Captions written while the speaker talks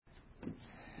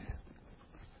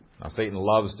Now, Satan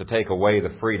loves to take away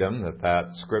the freedom that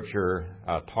Scripture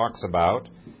talks about,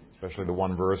 especially the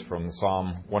one verse from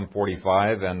Psalm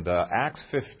 145. And Acts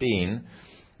 15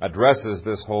 addresses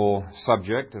this whole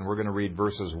subject, and we're going to read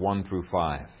verses 1 through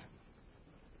 5.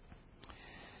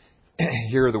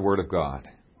 Hear the word of God.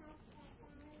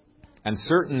 And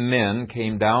certain men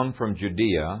came down from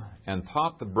Judea and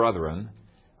taught the brethren,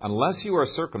 unless you are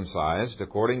circumcised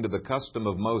according to the custom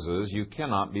of Moses, you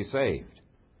cannot be saved.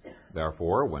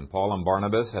 Therefore, when Paul and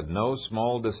Barnabas had no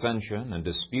small dissension and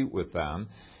dispute with them,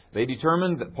 they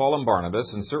determined that Paul and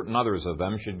Barnabas and certain others of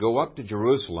them should go up to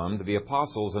Jerusalem to the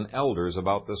apostles and elders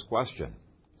about this question.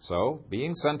 So,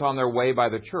 being sent on their way by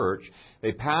the church,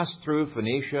 they passed through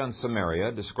Phoenicia and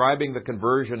Samaria, describing the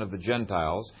conversion of the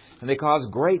Gentiles, and they caused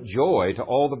great joy to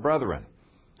all the brethren.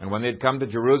 And when they had come to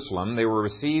Jerusalem, they were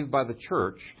received by the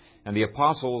church and the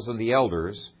apostles and the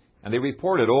elders, and they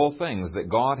reported all things that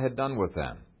God had done with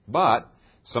them. But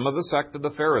some of the sect of the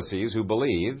Pharisees who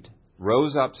believed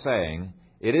rose up, saying,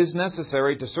 It is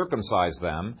necessary to circumcise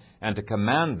them and to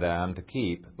command them to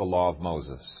keep the law of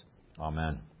Moses.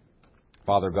 Amen.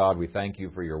 Father God, we thank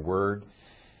you for your word.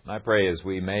 And I pray as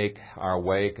we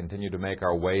continue to make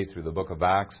our way through the book of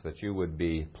Acts, that you would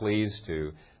be pleased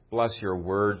to bless your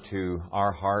word to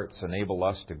our hearts, enable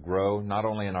us to grow, not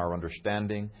only in our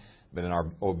understanding, but in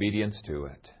our obedience to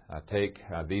it. Take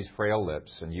these frail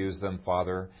lips and use them,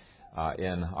 Father,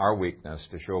 in our weakness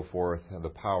to show forth the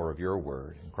power of your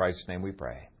word. In Christ's name we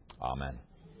pray. Amen.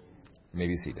 You may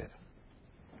be seated.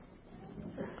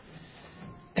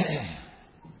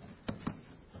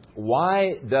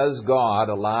 Why does God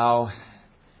allow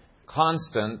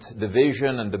constant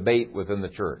division and debate within the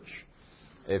church?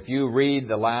 If you read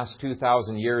the last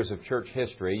 2,000 years of church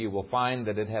history, you will find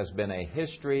that it has been a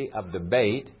history of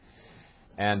debate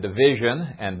and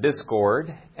division and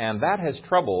discord, and that has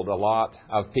troubled a lot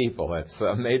of people. It's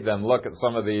made them look at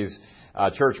some of these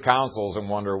church councils and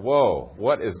wonder, whoa,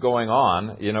 what is going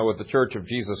on, with the Church of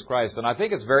Jesus Christ? And I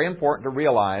think it's very important to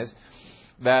realize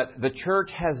that the church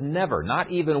has never,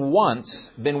 not even once,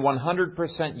 been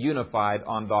 100% unified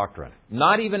on doctrine.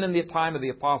 Not even in the time of the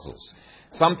apostles.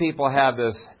 Some people have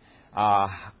this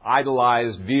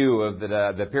idolized view of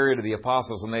the period of the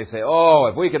apostles, and they say,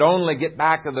 if we could only get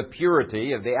back to the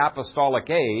purity of the apostolic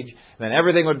age, then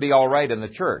everything would be all right in the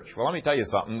church. Well, let me tell you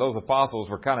something. Those apostles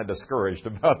were kind of discouraged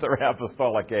about their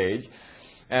apostolic age,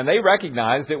 and they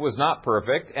recognized it was not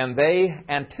perfect, and they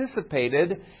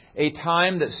anticipated a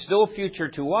time that's still future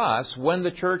to us when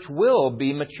the church will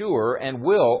be mature and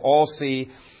will all see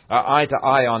eye to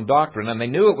eye on doctrine, and they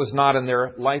knew it was not in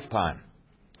their lifetime.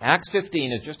 Acts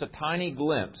 15 is just a tiny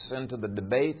glimpse into the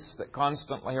debates that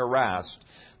constantly harassed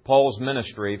Paul's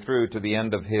ministry through to the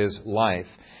end of his life.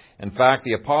 In fact,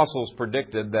 the apostles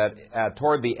predicted that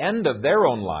toward the end of their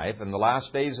own life, in the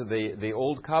last days of the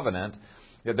Old Covenant,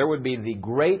 that there would be the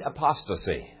great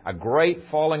apostasy, a great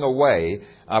falling away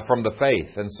from the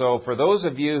faith. And so for those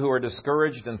of you who are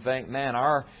discouraged and think, man,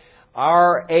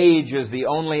 our age is the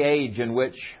only age in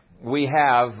which we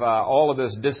have all of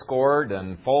this discord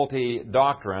and faulty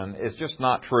doctrine, is just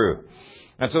not true.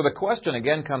 And so the question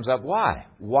again comes up, why?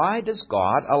 Why does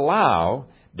God allow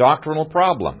doctrinal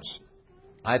problems?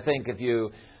 I think if you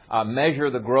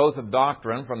measure the growth of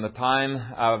doctrine from the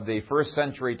time of the first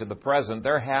century to the present,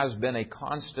 there has been a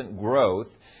constant growth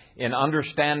in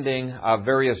understanding of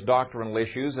various doctrinal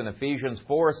issues. And Ephesians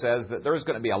 4 says that there's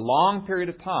going to be a long period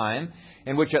of time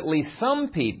in which at least some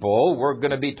people were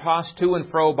going to be tossed to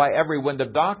and fro by every wind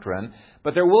of doctrine,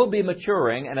 but there will be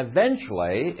maturing, and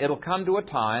eventually it'll come to a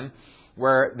time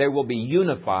where they will be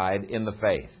unified in the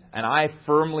faith. And I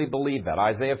firmly believe that.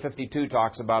 Isaiah 52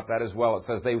 talks about that as well. It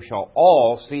says they shall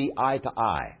all see eye to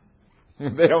eye.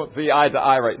 They don't see eye to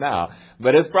eye right now,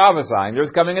 but it's prophesying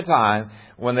there's coming a time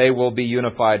when they will be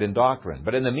unified in doctrine.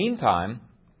 But in the meantime,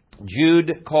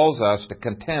 Jude calls us to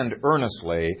contend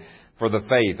earnestly for the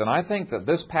faith. And I think that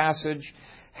this passage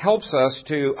helps us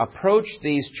to approach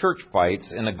these church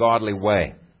fights in a godly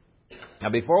way. Now,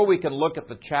 before we can look at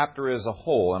the chapter as a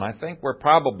whole, and I think we're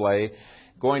probably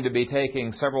going to be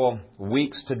taking several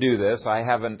weeks to do this. I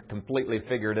haven't completely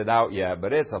figured it out yet,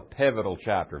 but it's a pivotal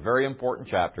chapter, very important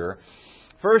chapter.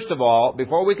 First of all,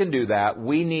 before we can do that,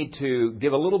 we need to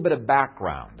give a little bit of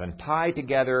background and tie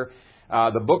together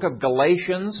the book of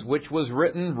Galatians, which was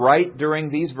written right during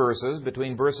these verses,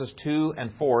 between verses 2 and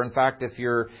 4. In fact, if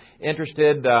you're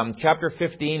interested, chapter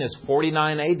 15 is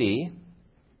 49 A.D.,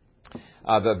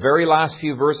 the very last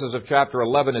few verses of chapter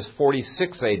 11 is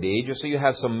 46 A.D., just so you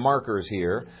have some markers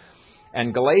here.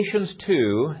 And Galatians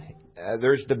 2,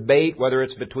 there's debate whether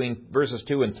it's between verses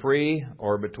 2 and 3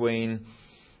 or between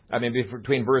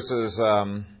verses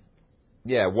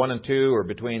 1 and 2 or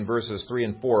between verses 3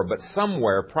 and 4, but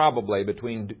somewhere probably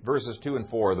between verses 2 and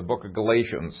 4, the book of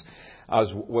Galatians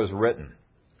was written.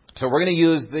 So we're going to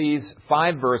use these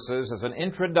 5 verses as an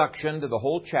introduction to the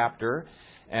whole chapter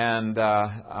and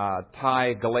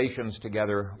tie Galatians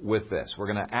together with this.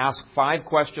 We're going to ask 5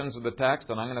 questions of the text,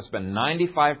 and I'm going to spend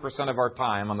 95% of our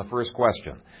time on the first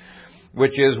question,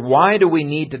 which is, why do we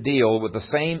need to deal with the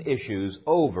same issues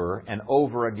over and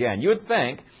over again? You would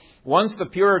think, once the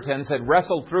Puritans had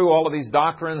wrestled through all of these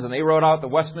doctrines and they wrote out the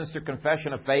Westminster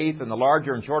Confession of Faith and the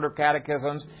larger and shorter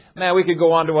catechisms, man, we could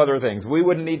go on to other things. We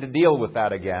wouldn't need to deal with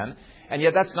that again. And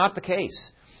yet that's not the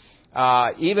case.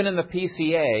 Even in the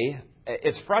PCA,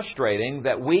 it's frustrating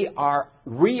that we are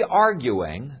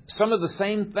re-arguing some of the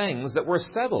same things that were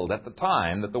settled at the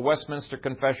time that the Westminster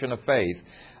Confession of Faith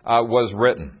was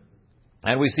written.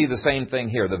 And we see the same thing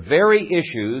here. The very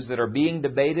issues that are being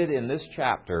debated in this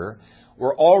chapter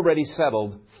were already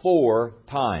settled 4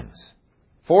 times.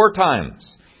 4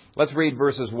 times. Let's read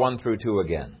verses 1 through 2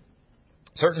 again.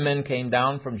 Certain men came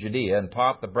down from Judea and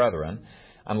taught the brethren,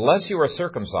 unless you are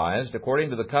circumcised according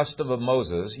to the custom of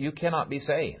Moses, you cannot be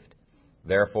saved.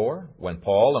 Therefore, when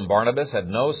Paul and Barnabas had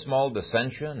no small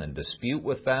dissension and dispute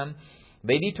with them,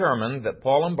 they determined that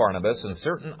Paul and Barnabas and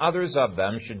certain others of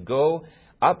them should go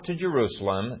up to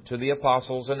Jerusalem to the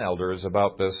apostles and elders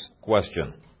about this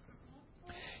question.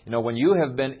 You know, when you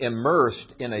have been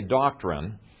immersed in a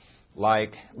doctrine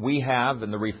like we have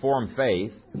in the Reformed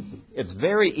faith, it's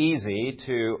very easy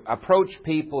to approach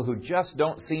people who just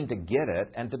don't seem to get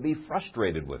it and to be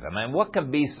frustrated with them. And what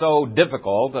can be so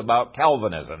difficult about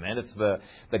Calvinism? And it's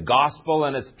the gospel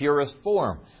in its purest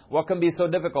form. What can be so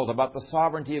difficult about the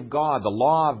sovereignty of God, the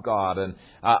law of God, and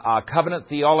covenant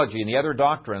theology and the other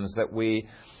doctrines that we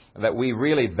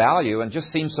really value and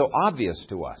just seem so obvious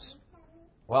to us?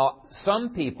 Well,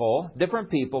 some people, different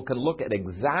people, can look at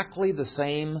exactly the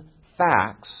same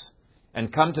facts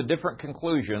and come to different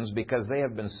conclusions because they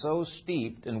have been so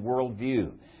steeped in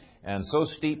worldview and so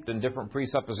steeped in different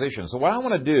presuppositions. So what I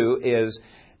want to do is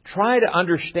try to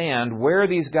understand where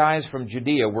these guys from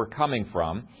Judea were coming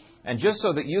from, and just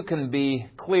so that you can be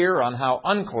clear on how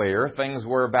unclear things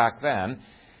were back then,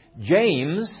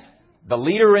 James, the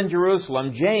leader in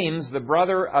Jerusalem, James, the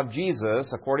brother of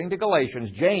Jesus, according to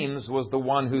Galatians, James was the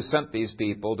one who sent these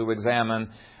people to examine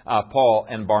Paul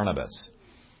and Barnabas.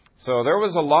 So there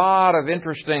was a lot of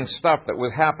interesting stuff that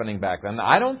was happening back then.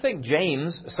 I don't think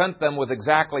James sent them with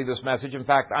exactly this message. In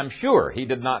fact, I'm sure he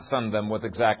did not send them with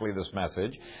exactly this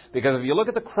message. Because if you look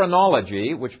at the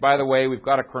chronology, which, by the way, we've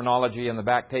got a chronology in the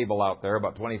back table out there,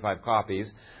 about 25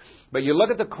 copies. But you look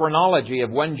at the chronology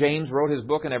of when James wrote his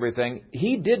book and everything,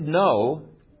 he did know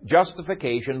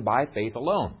justification by faith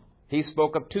alone. He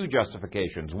spoke of 2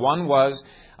 justifications. One was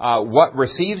what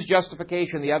receives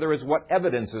justification. The other is what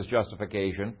evidences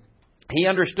justification. He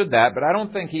understood that, but I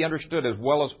don't think he understood as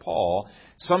well as Paul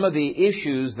some of the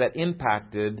issues that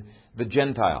impacted the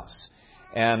Gentiles.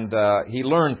 And he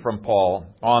learned from Paul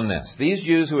on this. These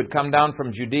Jews who had come down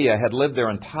from Judea had lived their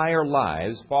entire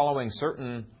lives following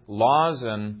certain laws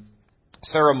and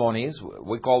ceremonies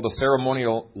we call the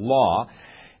ceremonial law.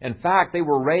 In fact, they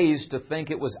were raised to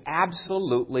think it was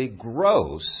absolutely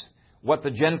gross what the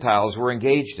Gentiles were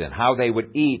engaged in, how they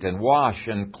would eat and wash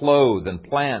and clothe and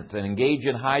plant and engage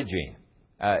in hygiene.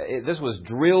 This was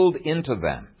drilled into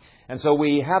them. And so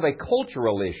we have a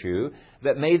cultural issue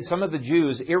that made some of the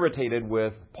Jews irritated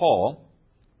with Paul.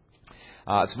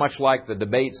 It's much like the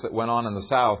debates that went on in the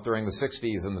South during the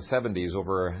 60s and the 70s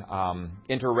over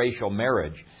interracial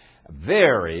marriage.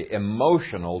 Very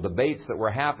emotional debates that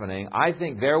were happening. I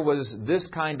think there was this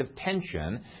kind of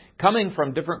tension coming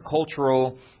from different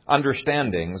cultural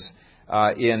understandings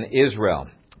in Israel.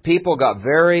 People got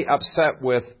very upset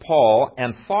with Paul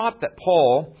and thought that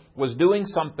Paul was doing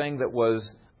something that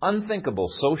was unthinkable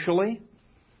socially,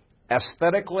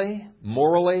 aesthetically,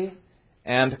 morally,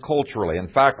 and culturally. In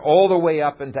fact, all the way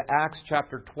up into Acts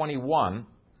chapter 21,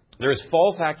 there's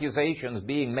false accusations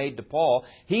being made to Paul.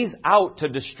 He's out to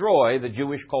destroy the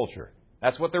Jewish culture.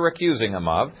 That's what they're accusing him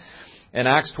of. In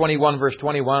Acts 21, verse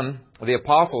 21, the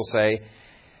apostles say,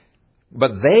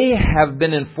 "But they have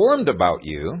been informed about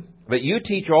you, that you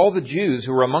teach all the Jews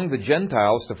who are among the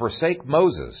Gentiles to forsake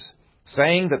Moses,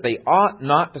 saying that they ought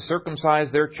not to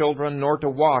circumcise their children nor to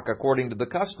walk according to the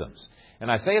customs." And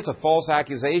I say it's a false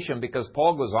accusation because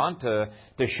Paul goes on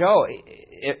to show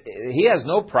he has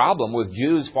no problem with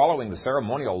Jews following the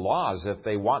ceremonial laws if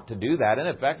they want to do that. In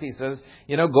effect, he says,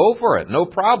 go for it, no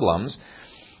problems.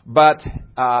 But,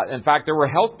 in fact, there were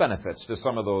health benefits to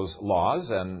some of those laws,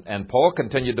 and Paul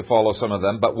continued to follow some of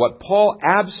them. But what Paul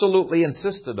absolutely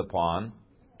insisted upon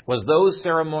was those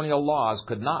ceremonial laws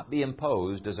could not be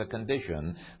imposed as a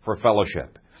condition for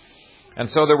fellowship. And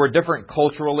so there were different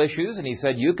cultural issues, and he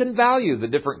said, you can value the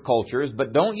different cultures,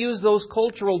 but don't use those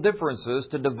cultural differences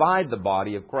to divide the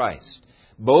body of Christ.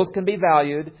 Both can be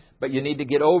valued, but you need to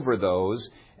get over those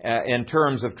in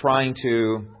terms of trying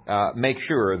to make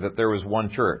sure that there was one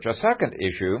church. A second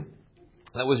issue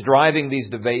that was driving these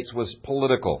debates was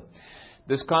political.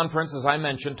 This conference, as I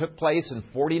mentioned, took place in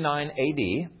 49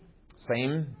 A.D.,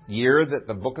 same year that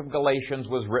the book of Galatians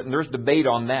was written. There's debate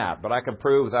on that, but I can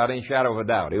prove without any shadow of a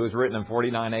doubt. It was written in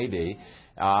 49 A.D.,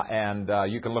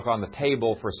 and you can look on the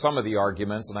table for some of the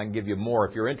arguments, and I can give you more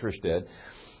if you're interested.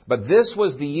 But this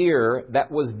was the year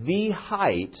that was the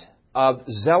height of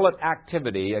zealot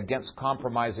activity against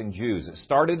compromising Jews. It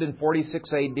started in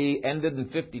 46 A.D., ended in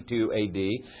 52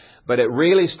 A.D., but it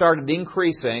really started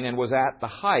increasing and was at the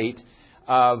height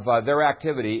of their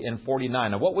activity in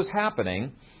 49. Now, what was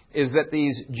happening is that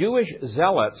these Jewish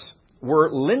zealots were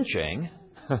lynching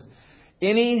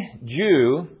any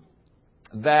Jew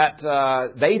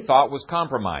that they thought was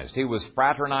compromised. He was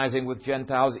fraternizing with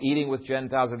Gentiles, eating with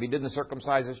Gentiles, if he didn't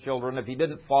circumcise his children, if he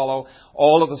didn't follow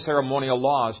all of the ceremonial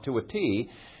laws to a T.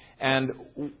 And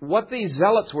what these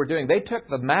zealots were doing, they took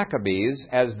the Maccabees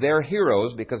as their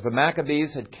heroes because the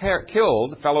Maccabees had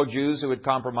killed fellow Jews who had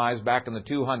compromised back in the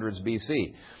 200s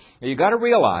B.C. Now, you've got to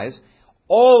realize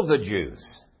all the Jews,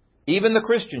 even the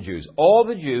Christian Jews, all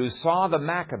the Jews saw the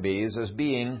Maccabees as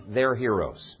being their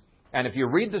heroes. And if you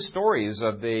read the stories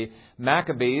of the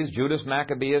Maccabees, Judas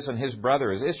Maccabeus and his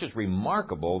brothers, it's just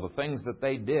remarkable the things that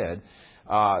they did.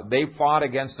 They fought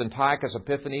against Antiochus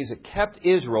Epiphanes. It kept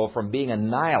Israel from being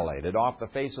annihilated off the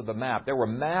face of the map. There were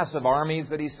massive armies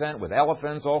that he sent with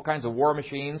elephants, all kinds of war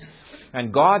machines.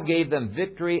 And God gave them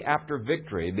victory after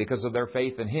victory because of their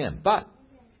faith in Him. But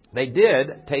they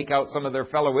did take out some of their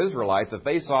fellow Israelites if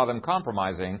they saw them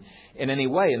compromising in any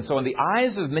way. And so in the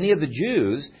eyes of many of the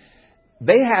Jews,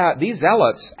 these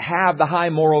zealots have the high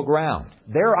moral ground.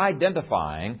 They're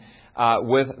identifying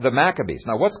with the Maccabees.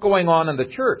 Now, what's going on in the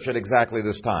church at exactly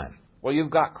this time? Well,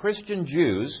 you've got Christian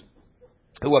Jews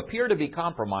who appear to be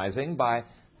compromising by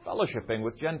fellowshipping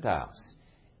with Gentiles,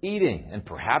 eating, and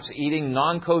perhaps eating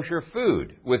non-kosher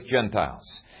food with Gentiles.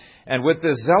 And with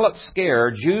this zealot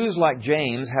scare, Jews like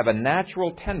James have a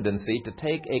natural tendency to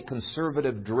take a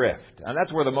conservative drift. And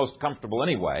that's where they're most comfortable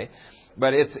anyway.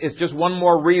 But it's just one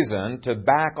more reason to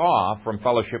back off from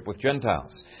fellowship with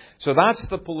Gentiles. So that's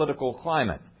the political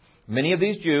climate. Many of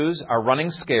these Jews are running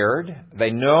scared.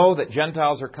 They know that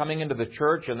Gentiles are coming into the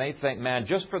church, and they think, man,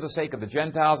 just for the sake of the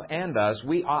Gentiles and us,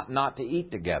 we ought not to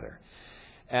eat together.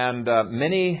 And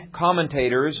many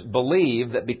commentators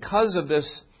believe that because of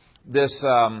this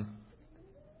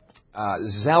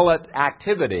zealot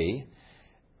activity,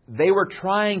 they were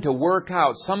trying to work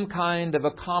out some kind of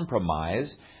a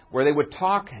compromise where they would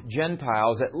talk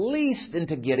Gentiles at least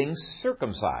into getting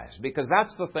circumcised, because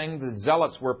that's the thing the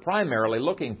zealots were primarily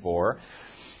looking for,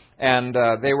 and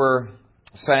they were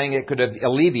saying it could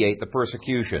alleviate the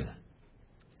persecution.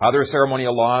 Other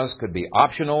ceremonial laws could be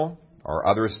optional, or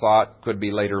others thought could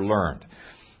be later learned.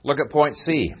 Look at point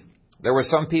C. There were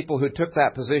some people who took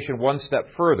that position one step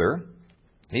further.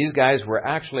 These guys were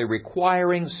actually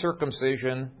requiring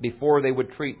circumcision before they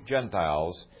would treat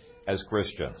Gentiles as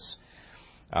Christians.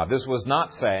 This was not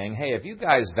saying, hey, if you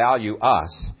guys value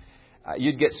us,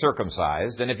 you'd get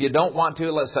circumcised. And if you don't want to,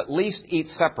 let's at least eat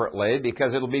separately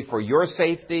because it'll be for your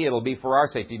safety, it'll be for our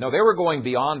safety. No, they were going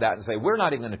beyond that and say, we're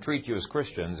not even going to treat you as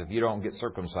Christians if you don't get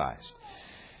circumcised.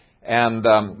 And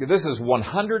this is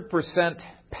 100%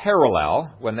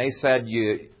 parallel when they said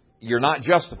you're not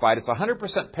justified. It's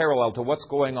 100% parallel to what's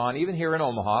going on even here in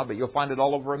Omaha, but you'll find it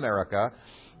all over America,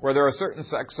 where there are certain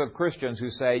sects of Christians who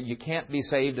say you can't be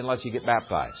saved unless you get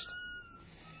baptized.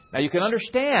 Now, you can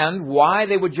understand why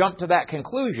they would jump to that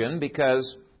conclusion,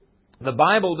 because the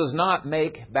Bible does not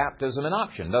make baptism an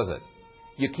option, does it?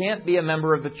 You can't be a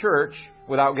member of the church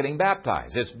without getting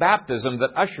baptized. It's baptism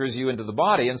that ushers you into the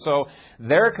body. And so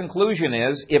their conclusion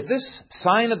is, if this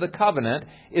sign of the covenant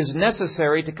is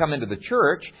necessary to come into the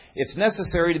church, it's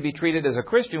necessary to be treated as a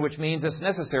Christian, which means it's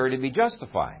necessary to be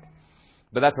justified.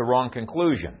 But that's a wrong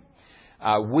conclusion.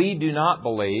 We do not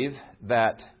believe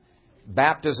that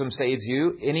baptism saves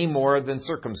you any more than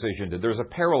circumcision did. There's a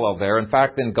parallel there. In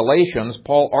fact, in Galatians,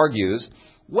 Paul argues,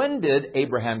 when did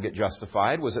Abraham get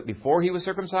justified? Was it before he was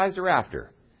circumcised or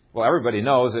after? Well, everybody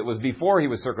knows it was before he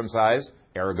was circumcised.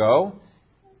 Ergo,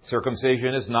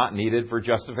 circumcision is not needed for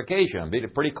justification. It's a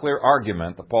pretty clear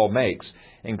argument that Paul makes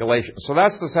in Galatians. So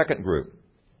that's the second group.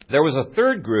 There was a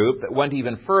third group that went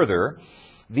even further.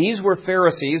 These were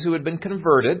Pharisees who had been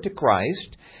converted to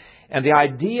Christ, And the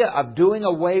idea of doing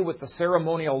away with the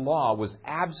ceremonial law was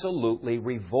absolutely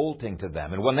revolting to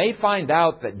them. And when they find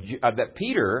out that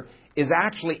Peter is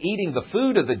actually eating the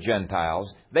food of the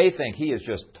Gentiles, they think he has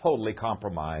just totally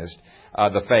compromised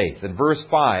the faith. In verse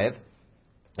 5,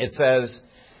 it says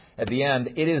at the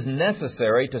end, "It is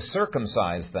necessary to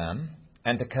circumcise them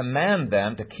and to command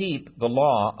them to keep the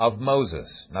law of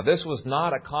Moses." Now, this was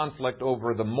not a conflict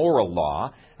over the moral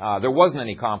law. There wasn't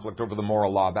any conflict over the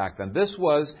moral law back then. This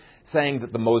was saying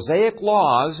that the Mosaic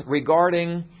laws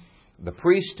regarding the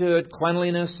priesthood,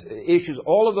 cleanliness issues,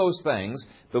 all of those things,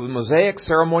 the Mosaic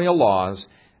ceremonial laws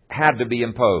had to be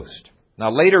imposed. Now,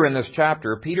 later in this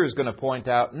chapter, Peter is going to point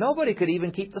out nobody could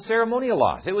even keep the ceremonial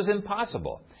laws. It was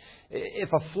impossible.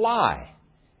 If a fly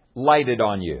lighted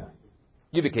on you,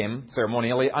 you became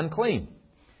ceremonially unclean.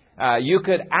 You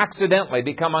could accidentally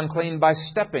become unclean by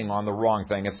stepping on the wrong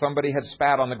thing. If somebody had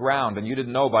spat on the ground and you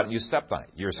didn't know about it and you stepped on it,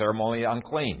 you're ceremonially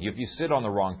unclean. If you sit on the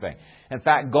wrong thing. In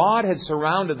fact, God had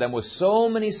surrounded them with so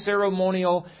many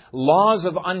ceremonial laws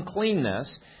of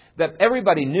uncleanness that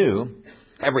everybody knew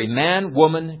every man,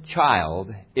 woman,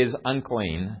 child is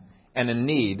unclean and in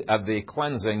need of the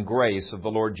cleansing grace of the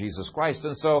Lord Jesus Christ.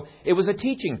 And so it was a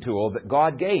teaching tool that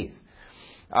God gave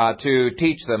to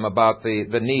teach them about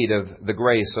the need of the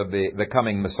grace of the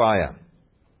coming Messiah.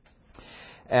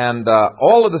 And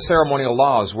all of the ceremonial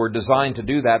laws were designed to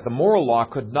do that. The moral law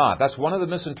could not. That's one of the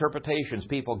misinterpretations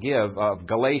people give of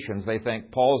Galatians. They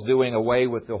think Paul's doing away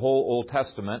with the whole Old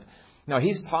Testament. No,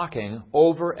 he's talking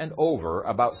over and over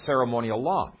about ceremonial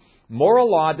law.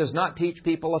 Moral law does not teach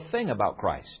people a thing about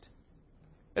Christ.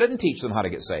 It doesn't teach them how to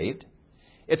get saved.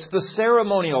 It's the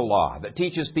ceremonial law that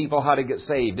teaches people how to get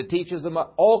saved. It teaches them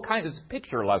all kinds of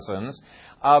picture lessons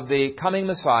of the coming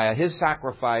Messiah, His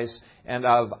sacrifice, and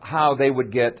of how they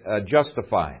would get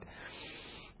justified.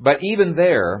 But even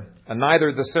there,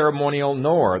 neither the ceremonial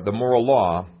nor the moral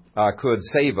law could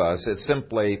save us. It's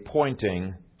simply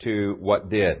pointing to what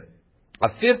did. A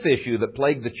fifth issue that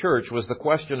plagued the church was the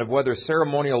question of whether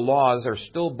ceremonial laws are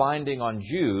still binding on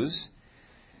Jews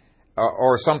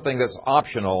or something that's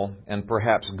optional and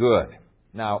perhaps good.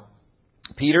 Now,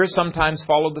 Peter sometimes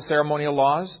followed the ceremonial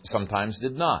laws, sometimes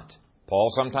did not.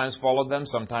 Paul sometimes followed them,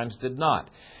 sometimes did not.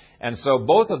 And so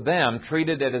both of them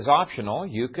treated it as optional.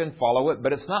 You can follow it,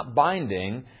 but it's not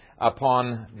binding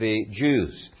upon the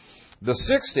Jews. The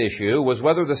sixth issue was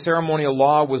whether the ceremonial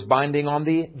law was binding on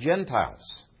the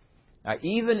Gentiles. Now,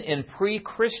 even in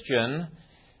pre-Christian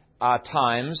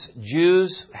times,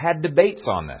 Jews had debates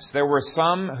on this. There were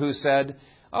some who said,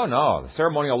 oh no, the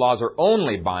ceremonial laws are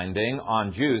only binding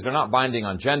on Jews. They're not binding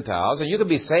on Gentiles. And you can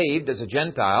be saved as a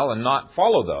Gentile and not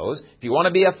follow those. If you want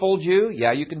to be a full Jew,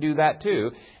 yeah, you can do that too.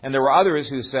 And there were others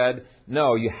who said,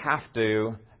 no, you have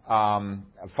to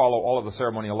follow all of the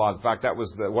ceremonial laws. In fact, that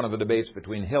was one of the debates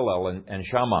between Hillel and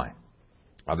Shammai,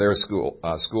 their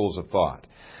schools of thought.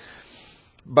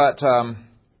 But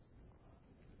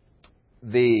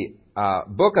the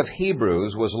book of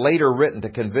Hebrews was later written to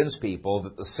convince people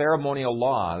that the ceremonial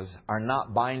laws are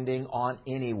not binding on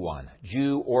anyone,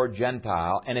 Jew or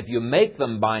Gentile. And if you make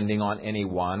them binding on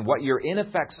anyone, what you're in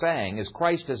effect saying is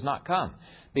Christ has not come.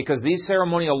 Because these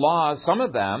ceremonial laws, some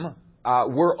of them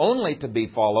were only to be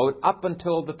followed up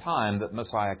until the time that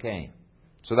Messiah came.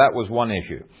 So that was one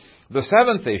issue. The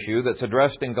seventh issue that's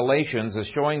addressed in Galatians is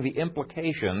showing the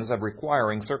implications of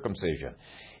requiring circumcision.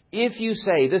 If you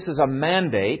say this is a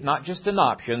mandate, not just an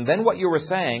option, then what you were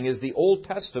saying is the Old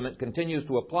Testament continues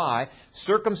to apply.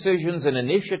 Circumcision's an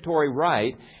initiatory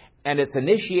rite, and it's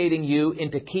initiating you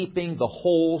into keeping the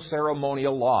whole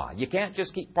ceremonial law. You can't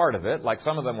just keep part of it, like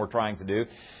some of them were trying to do.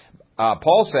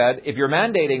 Paul said, if you're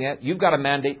mandating it, you've got to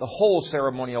mandate the whole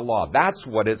ceremonial law. That's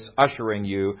what it's ushering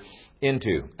you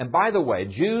into. And by the way,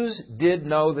 Jews did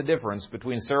know the difference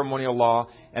between ceremonial law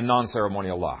and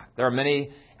non-ceremonial law. There are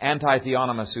many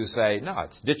anti-theonomists who say, no,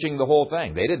 it's ditching the whole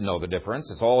thing. They didn't know the difference.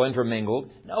 It's all intermingled.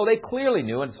 No, they clearly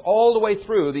knew, and it's all the way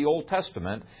through the Old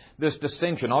Testament, this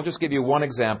distinction. I'll just give you one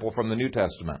example from the New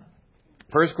Testament.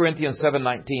 1 Corinthians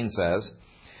 7:19 says,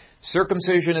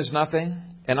 circumcision is nothing,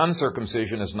 and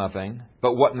uncircumcision is nothing,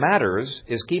 but what matters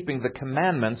is keeping the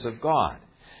commandments of God.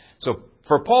 So,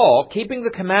 for Paul, keeping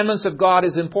the commandments of God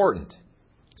is important.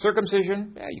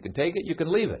 Circumcision, yeah, you can take it, you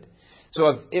can leave it.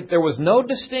 So if there was no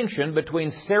distinction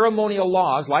between ceremonial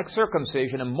laws like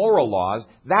circumcision and moral laws,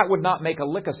 that would not make a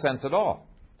lick of sense at all.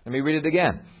 Let me read it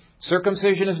again.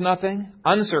 Circumcision is nothing,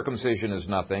 uncircumcision is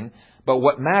nothing, but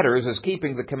what matters is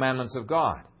keeping the commandments of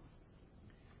God.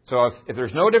 So if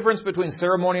there's no difference between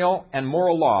ceremonial and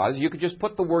moral laws, you could just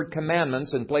put the word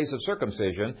commandments in place of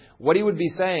circumcision. What he would be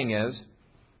saying is,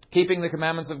 keeping the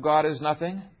commandments of God is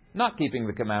nothing, Not keeping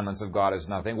the commandments of God is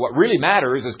nothing. What really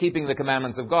matters is keeping the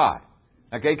commandments of God.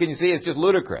 Okay, can you see? It's just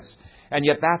ludicrous. And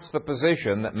yet that's the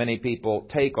position that many people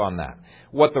take on that.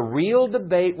 What the real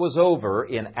debate was over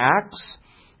in Acts,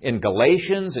 in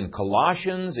Galatians, in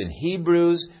Colossians, in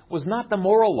Hebrews, was not the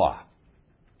moral law.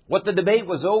 What the debate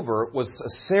was over was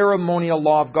a ceremonial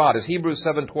law of God. As Hebrews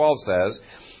 7:12 says,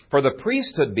 "For the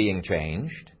priesthood being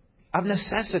changed, of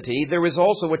necessity there is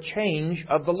also a change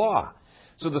of the law."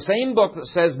 So the same book that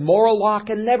says moral law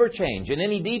can never change in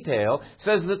any detail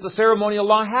says that the ceremonial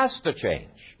law has to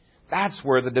change. That's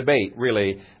where the debate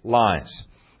really lies.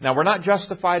 Now, we're not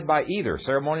justified by either,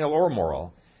 ceremonial or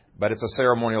moral, but it's a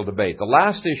ceremonial debate. The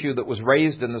last issue that was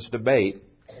raised in this debate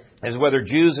is whether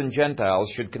Jews and Gentiles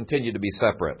should continue to be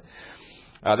separate.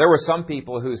 There were some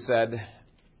people who said,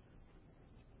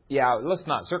 yeah, let's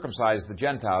not circumcise the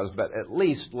Gentiles, but at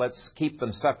least let's keep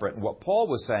them separate. And what Paul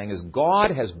was saying is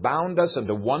God has bound us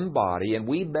into one body, and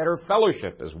we better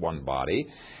fellowship as one body,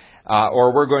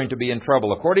 or we're going to be in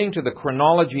trouble. According to the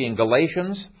chronology in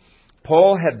Galatians,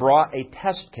 Paul had brought a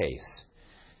test case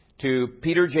to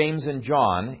Peter, James, and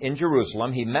John in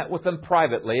Jerusalem. He met with them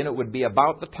privately, and it would be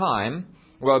about the time,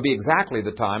 well, it would be exactly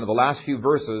the time of the last few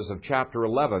verses of chapter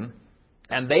 11.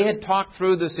 And they had talked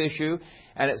through this issue,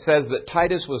 and it says that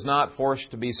Titus was not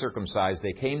forced to be circumcised.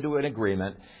 They came to an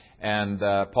agreement, and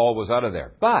Paul was out of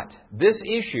there. But this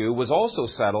issue was also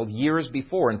settled years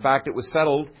before. In fact, it was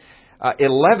settled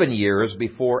 11 years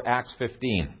before Acts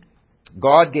 15.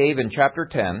 God gave, in chapter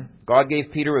 10, God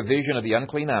gave Peter a vision of the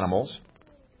unclean animals,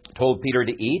 told Peter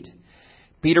to eat.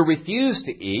 Peter refused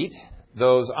to eat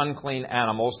those unclean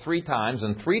animals 3 times,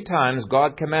 and 3 times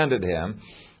God commanded him,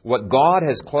 what God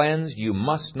has cleansed, you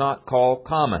must not call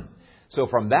common. So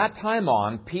from that time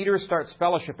on, Peter starts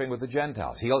fellowshipping with the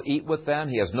Gentiles. He'll eat with them.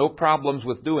 He has no problems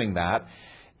with doing that.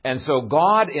 And so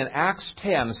God in Acts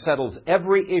 10 settles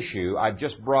every issue I've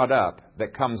just brought up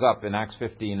that comes up in Acts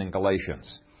 15 and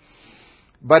Galatians.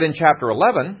 But in chapter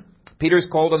 11, Peter's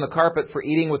called on the carpet for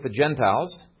eating with the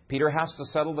Gentiles. Peter has to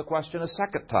settle the question a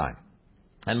second time.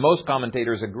 And most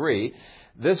commentators agree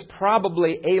this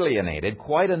probably alienated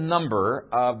quite a number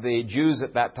of the Jews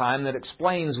at that time. That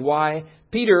explains why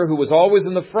Peter, who was always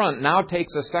in the front, now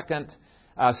takes a second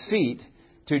seat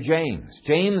to James.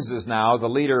 James is now the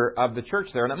leader of the church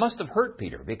there. And it must have hurt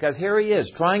Peter, because here he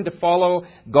is trying to follow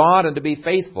God and to be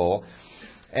faithful.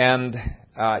 And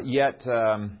yet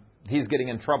he's getting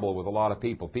in trouble with a lot of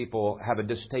people. People have a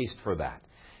distaste for that.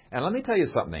 And let me tell you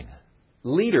something.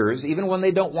 Leaders, even when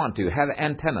they don't want to, have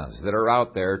antennas that are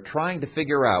out there trying to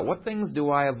figure out, what things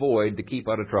do I avoid to keep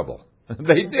out of trouble?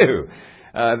 They do.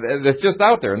 It's just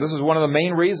out there. And this is one of the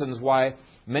main reasons why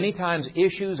many times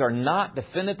issues are not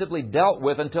definitively dealt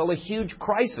with until a huge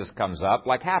crisis comes up,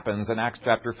 like happens in Acts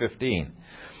chapter 15.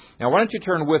 Now, why don't you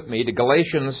turn with me to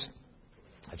Galatians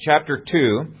chapter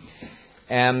 2,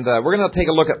 and we're going to take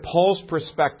a look at Paul's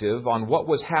perspective on what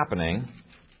was happening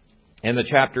in the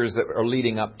chapters that are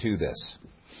leading up to this.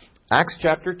 Acts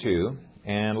chapter 2,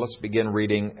 and let's begin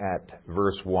reading at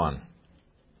verse 1.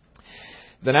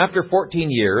 Then after 14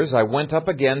 years, I went up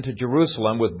again to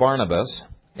Jerusalem with Barnabas,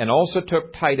 and also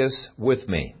took Titus with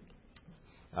me.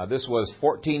 This was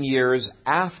 14 years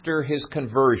after his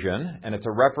conversion, and it's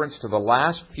a reference to the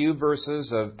last few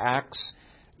verses of Acts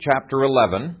chapter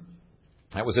 11.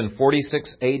 That was in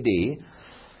 46 A.D.,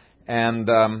 and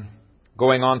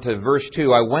going on to verse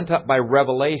 2, I went up by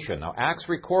revelation. Now, Acts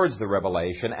records the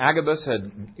revelation. Agabus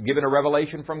had given a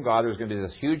revelation from God. There was going to be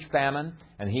this huge famine,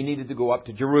 and he needed to go up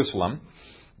to Jerusalem.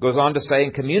 Goes on to say,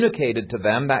 and communicated to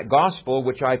them that gospel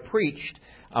which I preached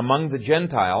among the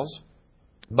Gentiles,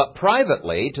 but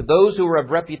privately to those who were of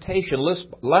reputation,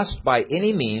 lest by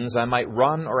any means I might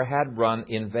run or had run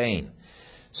in vain.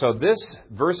 So this,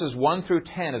 verses 1 through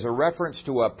 10, is a reference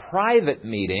to a private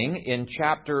meeting in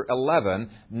chapter 11,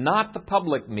 not the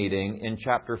public meeting in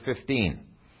chapter 15.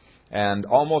 And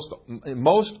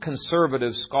most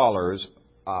conservative scholars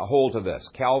hold to this.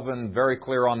 Calvin, very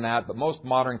clear on that, but most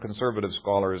modern conservative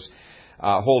scholars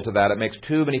hold to that. It makes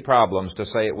too many problems to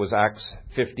say it was Acts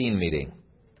 15 meeting.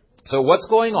 So what's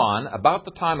going on about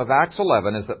the time of Acts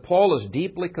 11 is that Paul is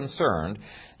deeply concerned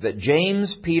that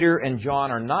James, Peter, and John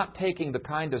are not taking the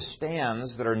kind of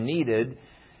stands that are needed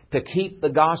to keep the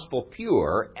gospel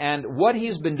pure, and what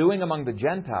he's been doing among the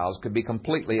Gentiles could be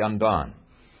completely undone.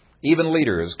 Even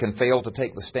leaders can fail to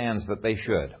take the stands that they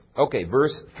should. Okay,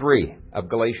 verse 3 of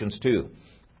Galatians 2.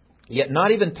 Yet not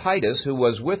even Titus, who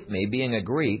was with me, being a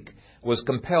Greek, was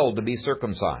compelled to be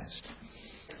circumcised.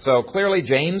 So clearly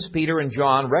James, Peter, and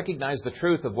John recognize the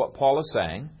truth of what Paul is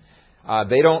saying.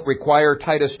 They don't require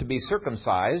Titus to be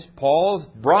circumcised. Paul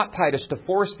brought Titus to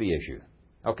force the issue.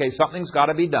 Okay, something's got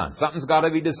to be done. Something's got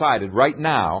to be decided right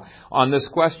now on this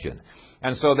question.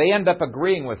 And so they end up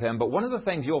agreeing with him. But one of the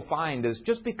things you'll find is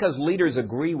just because leaders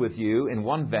agree with you in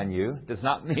one venue does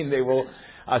not mean they will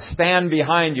stand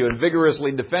behind you and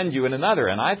vigorously defend you in another.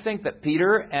 And I think that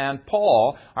Peter and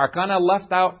Paul are kind of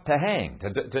left out to hang,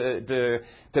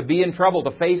 to be in trouble,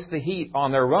 to face the heat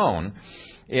on their own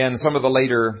in some of the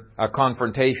later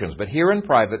confrontations. But here in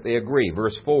private, they agree.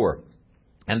 Verse 4.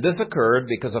 And this occurred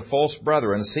because of false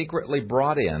brethren secretly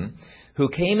brought in, who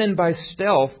came in by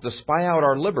stealth to spy out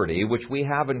our liberty, which we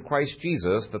have in Christ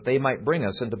Jesus, that they might bring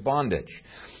us into bondage.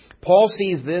 Paul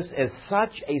sees this as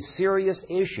such a serious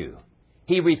issue.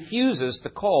 He refuses to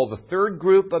call the third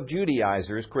group of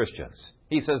Judaizers Christians.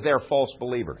 He says they're false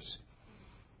believers.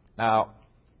 Now,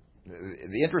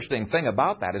 the interesting thing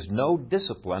about that is no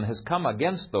discipline has come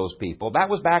against those people. That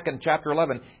was back in chapter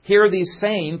 11. Here these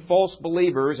same false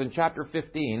believers in chapter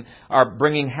 15 are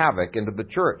bringing havoc into the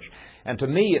church. And to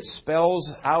me it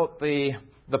spells out the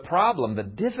problem, the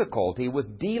difficulty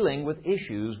with dealing with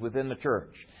issues within the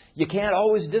church. You can't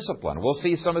always discipline. We'll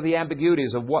see some of the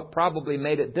ambiguities of what probably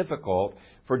made it difficult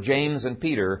for James and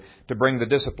Peter to bring the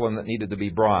discipline that needed to be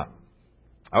brought.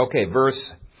 Okay,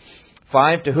 verse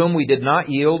 5, to whom we did not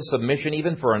yield submission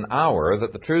even for an hour,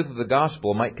 that the truth of the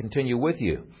gospel might continue with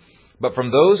you. But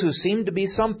from those who seemed to be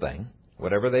something,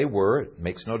 whatever they were, it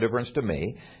makes no difference to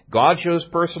me, God shows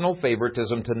personal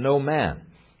favoritism to no man.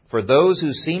 For those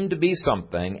who seemed to be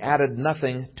something added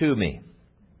nothing to me.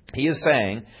 He is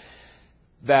saying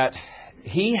that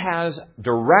he has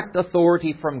direct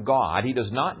authority from God. He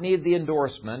does not need the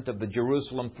endorsement of the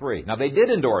Jerusalem Three. Now, they did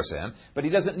endorse him, but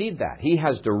he doesn't need that. He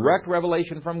has direct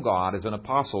revelation from God as an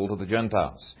apostle to the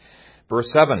Gentiles. Verse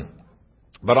 7,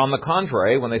 but on the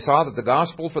contrary, when they saw that the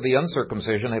gospel for the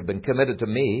uncircumcision had been committed to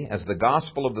me, as the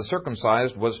gospel of the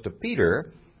circumcised was to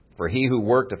Peter, for he who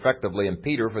worked effectively in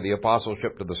Peter for the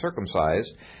apostleship to the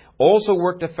circumcised, also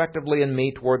worked effectively in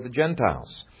me toward the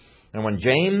Gentiles. And when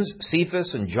James,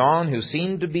 Cephas, and John, who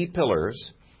seemed to be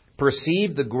pillars,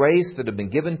 perceived the grace that had been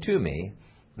given to me,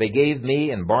 they gave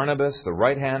me and Barnabas the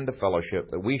right hand of fellowship,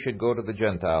 that we should go to the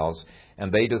Gentiles, and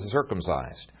they to the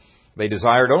circumcised. They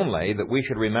desired only that we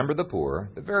should remember the poor,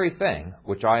 the very thing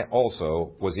which I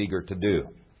also was eager to do.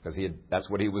 Because that's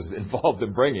what he was involved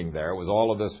in bringing there, was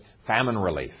all of this famine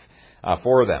relief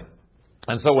for them.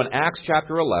 And so in Acts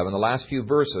chapter 11, the last few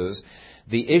verses,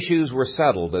 the issues were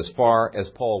settled as far as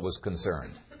Paul was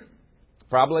concerned.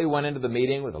 Probably went into the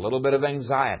meeting with a little bit of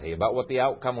anxiety about what the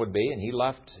outcome would be, and he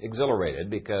left exhilarated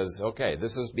because, okay,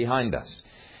 this is behind us.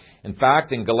 In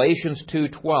fact, in Galatians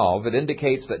 2:12, it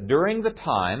indicates that during the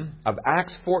time of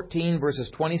Acts 14, verses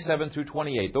 27 through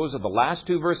 28, those are the last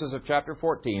two verses of chapter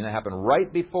 14 that happen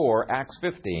right before Acts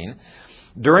 15.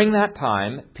 During that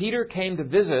time, Peter came to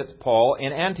visit Paul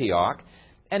in Antioch,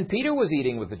 and Peter was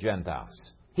eating with the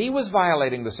Gentiles. He was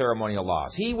violating the ceremonial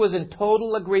laws. He was in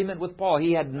total agreement with Paul.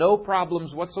 He had no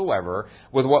problems whatsoever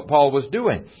with what Paul was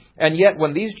doing. And yet,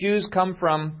 when these Jews come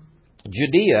from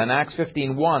Judea in Acts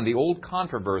 15:1, the old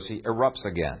controversy erupts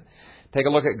again. Take a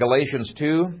look at Galatians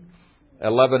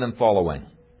 2:11 and following.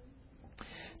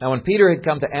 Now, when Peter had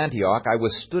come to Antioch, I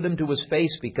withstood him to his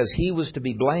face because he was to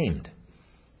be blamed.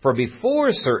 For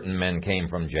before certain men came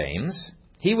from James,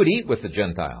 he would eat with the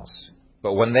Gentiles.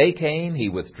 But when they came, he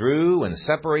withdrew and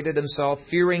separated himself,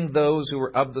 fearing those who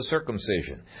were of the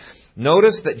circumcision.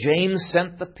 Notice that James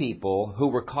sent the people who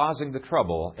were causing the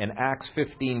trouble in Acts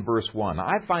 15, verse 1.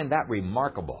 I find that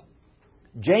remarkable.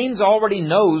 James already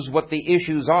knows what the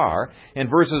issues are in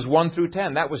verses 1 through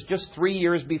 10. That was just 3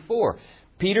 years before.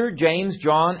 Peter, James,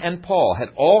 John, and Paul had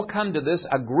all come to this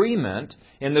agreement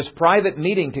in this private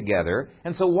meeting together.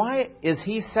 And so why is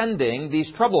he sending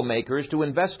these troublemakers to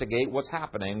investigate what's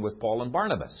happening with Paul and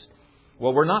Barnabas?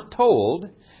 Well, we're not told,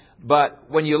 but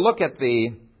when you look at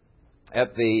the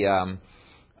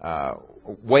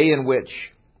way in which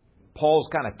Paul's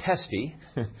kind of testy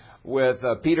with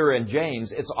Peter and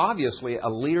James, it's obviously a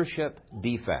leadership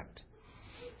defect.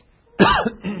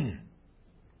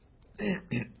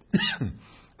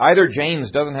 Either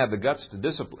James doesn't have the guts to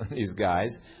discipline these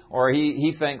guys, or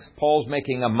he thinks Paul's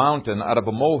making a mountain out of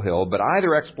a molehill, but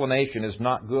either explanation is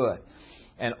not good.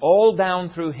 And all down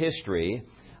through history,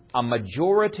 a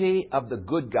majority of the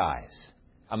good guys,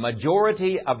 a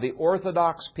majority of the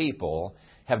Orthodox people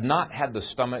have not had the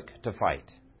stomach to fight.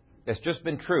 It's just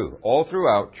been true all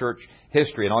throughout church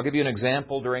history. And I'll give you an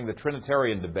example during the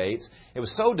Trinitarian debates. It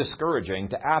was so discouraging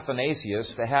to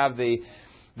Athanasius to have the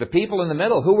people in the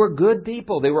middle who were good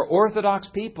people. They were Orthodox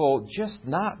people, just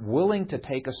not willing to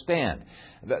take a stand.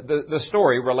 The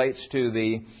story relates to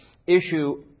the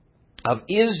issue of,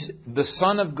 is the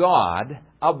Son of God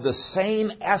of the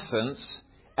same essence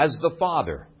as the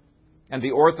Father? And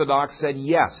the Orthodox said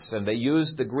yes, and they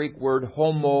used the Greek word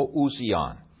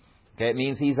homoousion. Okay, it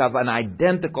means he's of an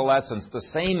identical essence, the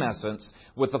same essence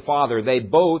with the Father. They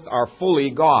both are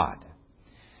fully God.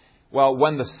 Well,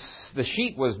 when the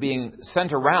sheet was being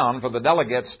sent around for the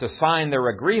delegates to sign their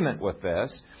agreement with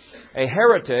this, a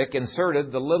heretic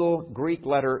inserted the little Greek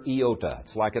letter iota.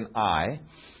 It's like an I.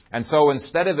 And so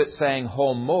instead of it saying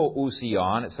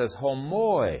homoousion, it says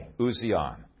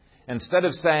homoiousion. Instead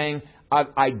of saying of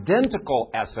identical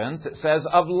essence, it says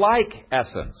of like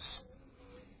essence.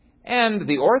 And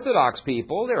the Orthodox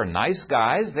people, they're nice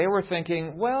guys, they were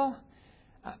thinking, well,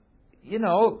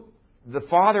 the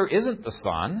Father isn't the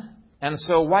Son, and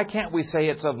so why can't we say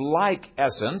it's of like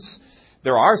essence?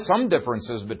 There are some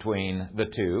differences between the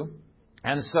two.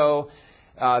 And so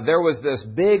there was this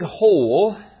big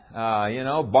hole,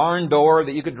 barn door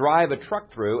that you could drive a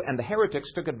truck through, and the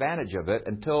heretics took advantage of it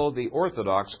until the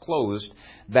Orthodox closed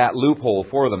that loophole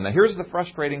for them. Now, here's the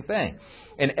frustrating thing.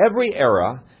 In every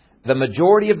era, the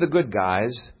majority of the good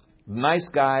guys, nice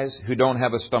guys who don't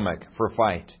have a stomach for a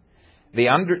fight, they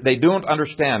don't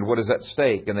understand what is at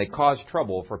stake, and they cause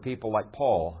trouble for people like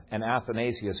Paul and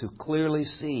Athanasius, who clearly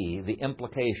see the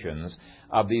implications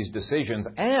of these decisions,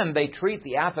 and they treat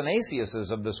the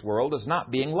Athanasiuses of this world as not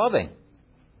being loving.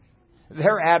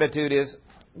 Their attitude is,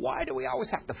 why do we always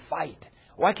have to fight?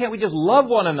 Why can't we just love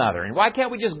one another? And why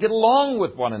can't we just get along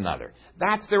with one another?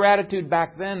 That's their attitude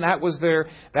back then. That is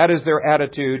their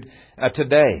attitude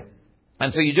today.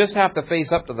 And so you just have to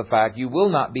face up to the fact you will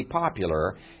not be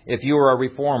popular if you are a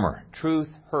reformer. Truth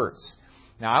hurts.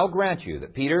 Now, I'll grant you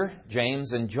that Peter,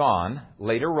 James, and John,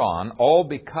 later on, all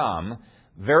become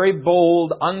very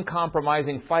bold,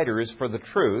 uncompromising fighters for the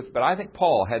truth, but I think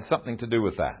Paul had something to do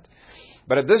with that.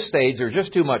 But at this stage, there's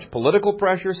just too much political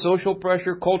pressure, social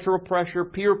pressure, cultural pressure,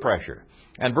 peer pressure.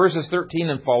 And verses 13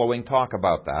 and following talk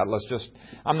about that.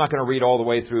 I'm not going to read all the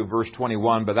way through verse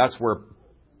 21, but that's where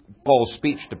Paul's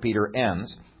speech to Peter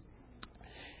ends.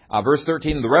 Verse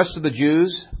 13, the rest of the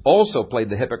Jews also played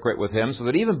the hypocrite with him, so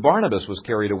that even Barnabas was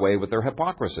carried away with their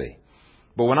hypocrisy.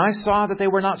 But when I saw that they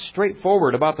were not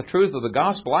straightforward about the truth of the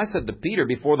gospel, I said to Peter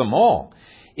before them all,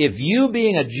 if you,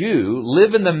 being a Jew,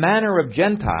 live in the manner of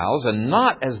Gentiles and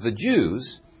not as the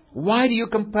Jews, why do you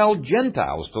compel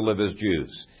Gentiles to live as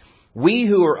Jews? We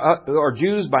who are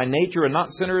Jews by nature and not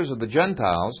sinners of the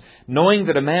Gentiles, knowing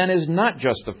that a man is not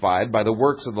justified by the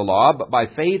works of the law, but by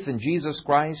faith in Jesus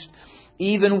Christ,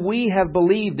 even we have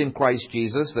believed in Christ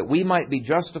Jesus, that we might be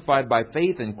justified by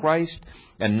faith in Christ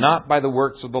and not by the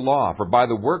works of the law. For by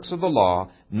the works of the law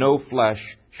no flesh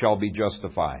shall be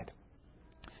justified.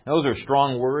 Those are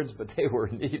strong words, but they were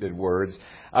needed words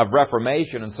of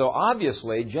reformation. And so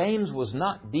obviously James was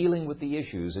not dealing with the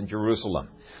issues in Jerusalem.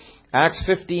 Acts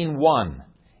 15:1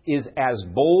 is as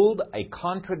bold a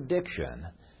contradiction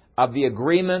of the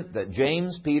agreement that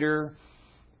James, Peter,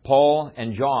 Paul,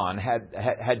 and John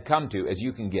had come to as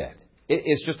you can get.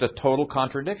 It's just a total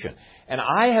contradiction. And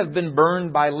I have been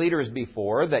burned by leaders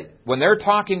before that when they're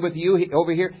talking with you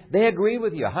over here, they agree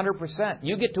with you 100%.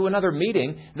 You get to another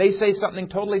meeting, they say something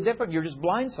totally different. You're just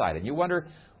blindsided. You wonder,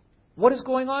 what is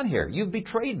going on here? You've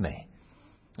betrayed me.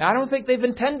 Now, I don't think they've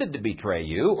intended to betray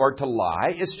you or to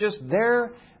lie. It's just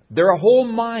their whole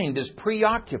mind is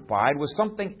preoccupied with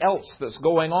something else that's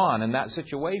going on in that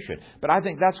situation. But I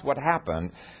think that's what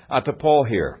happened to Paul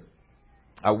here.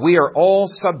 We are all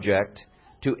subject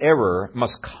to error,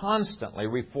 must constantly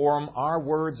reform our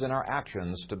words and our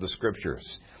actions to the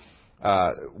Scriptures.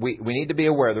 We need to be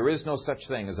aware there is no such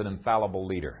thing as an infallible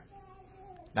leader.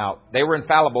 Now, they were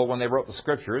infallible when they wrote the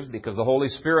Scriptures because the Holy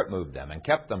Spirit moved them and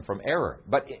kept them from error.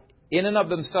 But in and of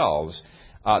themselves,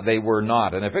 they were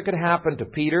not. And if it could happen to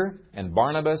Peter and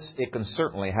Barnabas, it can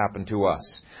certainly happen to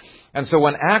us. And so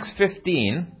when Acts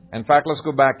 15, in fact, let's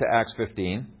go back to Acts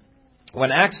 15.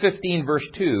 When Acts 15 verse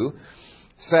 2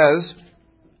 says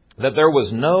that there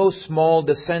was no small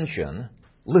dissension,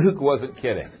 Luke wasn't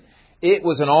kidding. It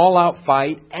was an all-out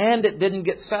fight, and it didn't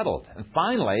get settled. And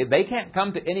finally, they can't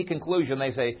come to any conclusion. They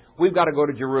say, we've got to go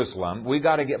to Jerusalem. We've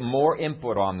got to get more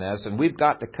input on this, and we've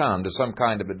got to come to some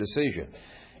kind of a decision.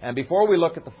 And before we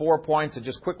look at the 4 points and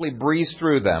just quickly breeze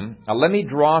through them, let me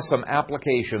draw some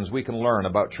applications we can learn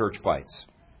about church fights.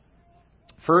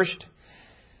 First,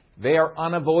 they are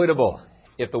unavoidable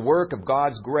if the work of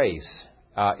God's grace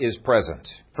is present.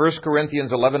 1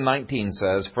 Corinthians 11:19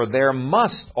 says, for there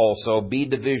must also be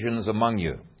divisions among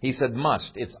you. He said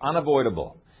must. It's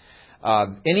unavoidable.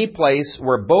 Any place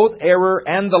where both error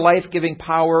and the life-giving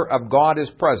power of God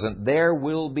is present, there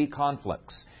will be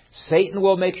conflicts. Satan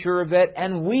will make sure of it,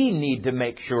 and we need to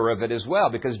make sure of it as well,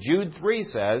 because Jude 3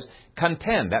 says,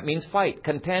 contend. That means fight.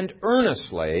 Contend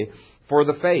earnestly for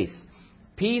the faith.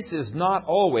 Peace is not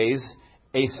always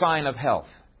a sign of health.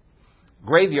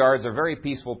 Graveyards are very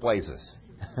peaceful places.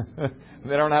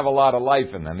 They don't have a lot of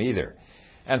life in them either.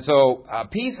 And so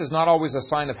peace is not always a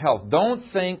sign of health. Don't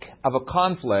think of a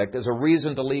conflict as a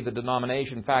reason to leave a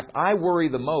denomination. In fact, I worry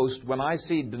the most when I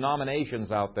see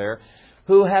denominations out there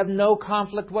who have no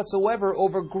conflict whatsoever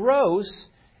over gross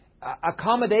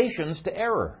accommodations to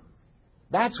error.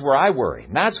 That's where I worry.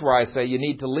 And that's where I say you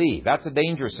need to leave. That's a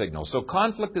danger signal. So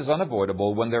conflict is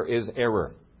unavoidable when there is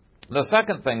error. The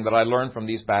second thing that I learned from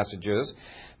these passages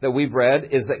that we've read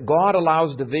is that God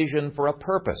allows division for a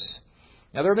purpose.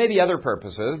 Now, there may be other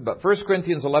purposes, but 1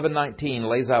 Corinthians 11:19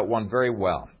 lays out one very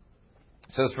well.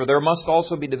 It says, "For there must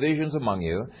also be divisions among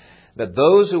you, that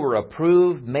those who are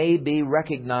approved may be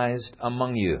recognized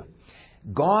among you."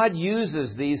 God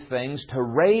uses these things to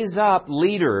raise up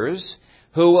leaders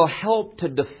who will help to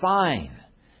define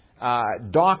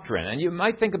doctrine. And you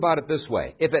might think about it this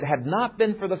way. If it had not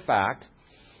been for the fact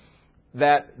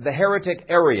that the heretic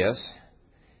Arius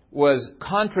was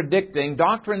contradicting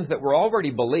doctrines that were already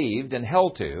believed and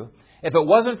held to, if it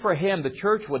wasn't for him, the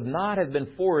church would not have been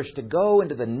forced to go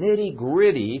into the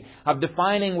nitty-gritty of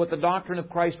defining what the doctrine of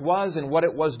Christ was and what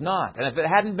it was not. And if it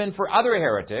hadn't been for other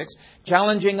heretics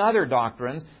challenging other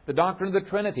doctrines, the doctrine of the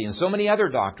Trinity and so many other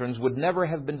doctrines would never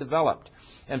have been developed.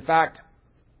 In fact,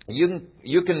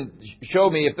 you can show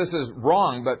me if this is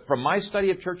wrong, but from my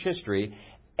study of church history,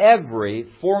 every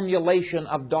formulation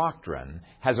of doctrine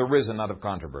has arisen out of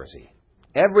controversy.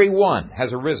 Every one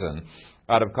has arisen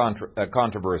out of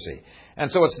controversy.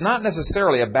 And so it's not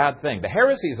necessarily a bad thing. The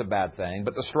heresy is a bad thing,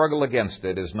 but the struggle against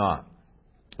it is not.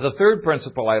 The third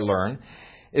principle I learned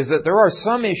is that there are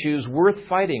some issues worth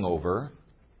fighting over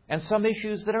and some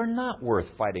issues that are not worth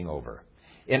fighting over.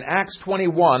 In Acts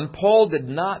 21, Paul did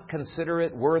not consider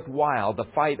it worthwhile to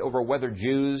fight over whether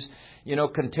Jews,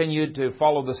 continued to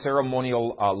follow the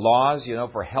ceremonial laws,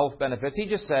 for health benefits. He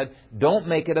just said, don't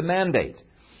make it a mandate.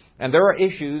 And there are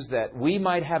issues that we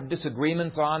might have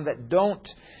disagreements on that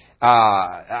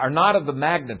are not of the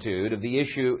magnitude of the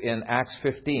issue in Acts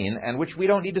 15, and which we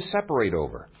don't need to separate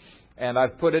over. And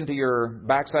I've put into your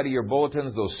backside of your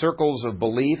bulletins those circles of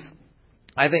belief.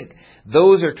 I think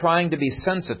those are trying to be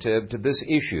sensitive to this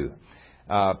issue.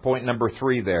 Point number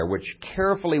 3 there, which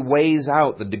carefully weighs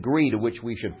out the degree to which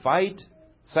we should fight,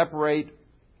 separate,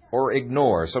 or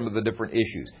ignore some of the different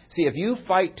issues. See, if you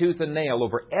fight tooth and nail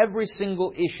over every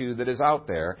single issue that is out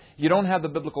there, you don't have the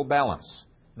biblical balance.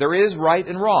 There is right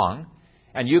and wrong,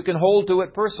 and you can hold to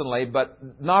it personally, but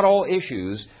not all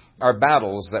issues are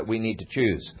battles that we need to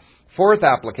choose. Fourth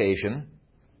application,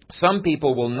 some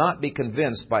people will not be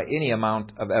convinced by any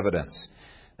amount of evidence.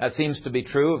 That seems to be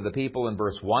true of the people in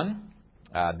verse 1.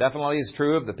 Definitely is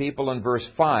true of the people in verse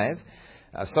 5.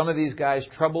 Some of these guys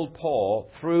troubled Paul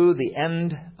through the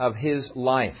end of his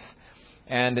life.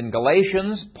 And in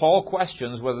Galatians, Paul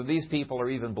questions whether these people are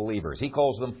even believers. He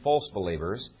calls them false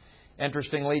believers.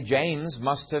 Interestingly, James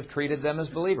must have treated them as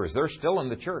believers. They're still in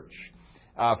the church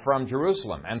from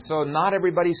Jerusalem. And so not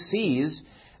everybody sees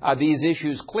these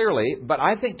issues clearly, but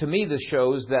I think to me this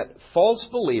shows that false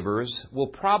believers will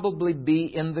probably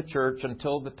be in the church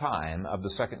until the time of the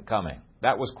second coming.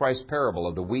 That was Christ's parable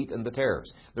of the wheat and the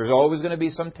tares. There's always going to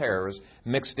be some tares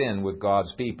mixed in with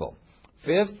God's people.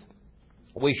 Fifth,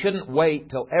 we shouldn't wait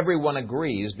till everyone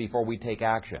agrees before we take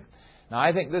action. Now,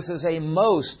 I think this is a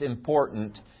most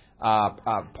important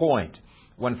point.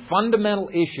 When fundamental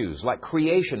issues like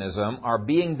creationism are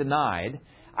being denied,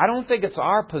 I don't think it's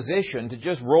our position to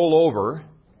just roll over,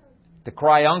 to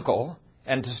cry uncle,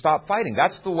 and to stop fighting.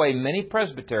 That's the way many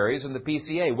presbyteries in the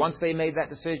PCA, once they made that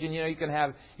decision, you can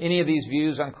have any of these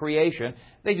views on creation,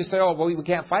 they just say, oh, well, we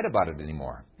can't fight about it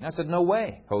anymore. And I said, no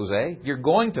way, Jose. You're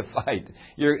going to fight.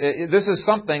 This is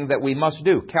something that we must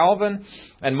do. Calvin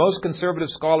and most conservative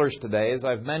scholars today, as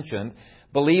I've mentioned,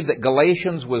 believe that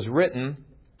Galatians was written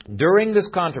during this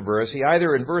controversy,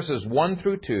 either in verses 1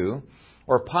 through 2,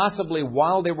 or possibly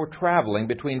while they were traveling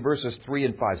between verses 3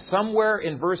 and 5. Somewhere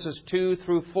in verses 2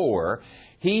 through 4,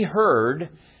 he heard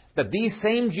that these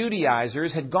same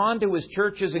Judaizers had gone to his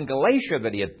churches in Galatia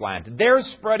that he had planted. They're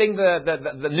spreading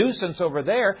the nuisance over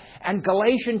there, and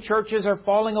Galatian churches are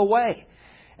falling away.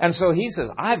 And so he says,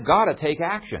 I've got to take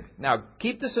action. Now,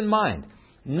 keep this in mind.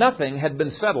 Nothing had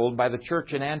been settled by the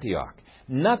church in Antioch.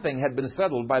 nothing had been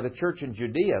settled by the church in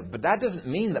Judea. But that doesn't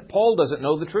mean that Paul doesn't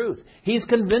know the truth. He's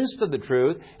convinced of the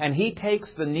truth, and he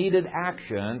takes the needed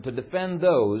action to defend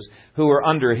those who are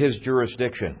under his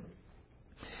jurisdiction.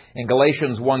 In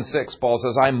Galatians 1:6, Paul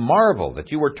says, I marvel that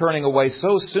you were turning away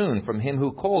so soon from him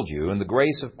who called you in the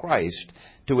grace of Christ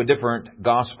to a different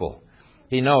gospel.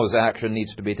 He knows action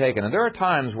needs to be taken. And there are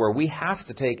times where we have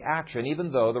to take action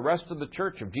even though the rest of the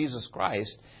Church of Jesus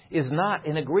Christ is not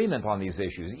in agreement on these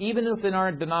issues. Even within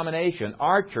our denomination,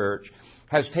 our church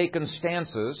has taken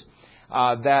stances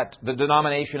that the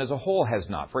denomination as a whole has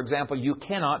not. For example, you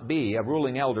cannot be a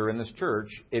ruling elder in this church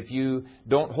if you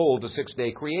don't hold to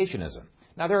six-day creationism.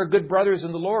 Now, there are good brothers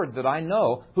in the Lord that I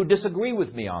know who disagree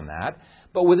with me on that.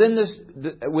 But within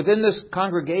this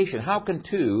congregation, how can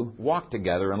two walk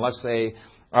together unless they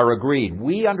are agreed?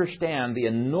 We understand the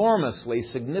enormously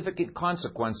significant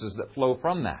consequences that flow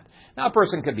from that. Now, a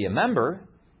person could be a member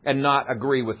and not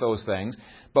agree with those things,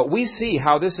 but we see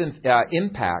how this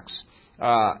impacts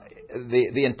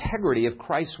the integrity of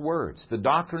Christ's words, the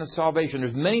doctrine of salvation.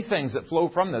 There's many things that flow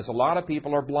from this a lot of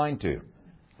people are blind to.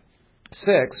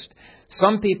 Sixth,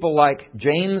 some people like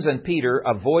James and Peter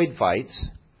avoid fights,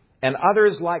 and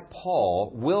others like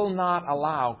Paul will not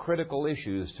allow critical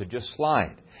issues to just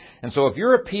slide. And so if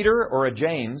you're a Peter or a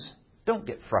James, don't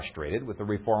get frustrated with the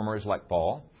reformers like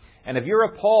Paul. And if you're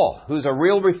a Paul who's a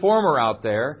real reformer out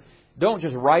there, don't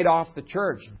just write off the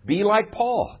church. Be like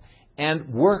Paul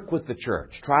and work with the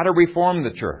church. Try to reform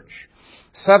the church.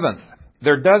 Seventh,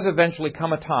 there does eventually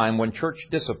come a time when church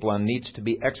discipline needs to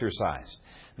be exercised.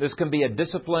 This can be a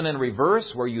discipline in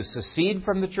reverse where you secede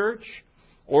from the church,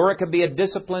 or it can be a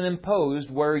discipline imposed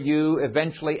where you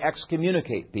eventually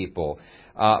excommunicate people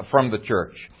from the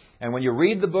church. And when you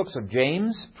read the books of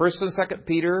James, 1st and 2nd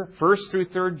Peter, 1st through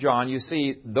 3rd John, you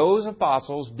see those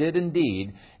apostles did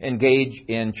indeed engage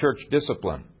in church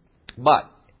discipline. But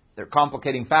they're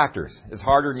complicating factors. It's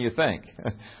harder than you think.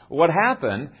 What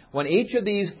happened when each of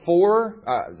these four,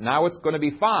 now it's going to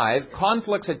be 5,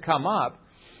 conflicts had come up,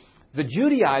 the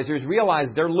Judaizers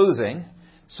realized they're losing,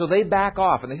 so they back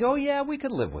off. And they say, oh, yeah, we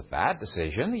could live with that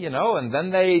decision, and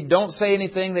then they don't say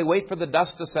anything. They wait for the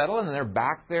dust to settle, and then they're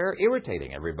back there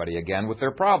irritating everybody again with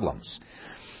their problems.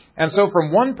 And so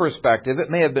from one perspective, it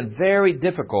may have been very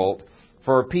difficult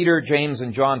for Peter, James,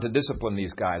 and John to discipline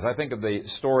these guys. I think of the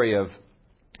story of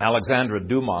Alexandre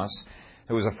Dumas,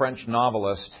 who was a French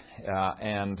novelist,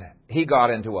 and he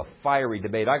got into a fiery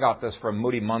debate. I got this from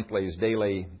Moody Monthly's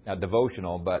daily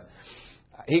devotional, but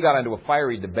he got into a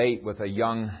fiery debate with a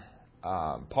young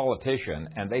politician,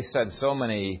 and they said so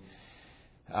many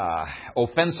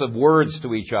offensive words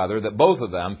to each other that both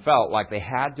of them felt like they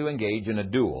had to engage in a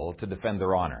duel to defend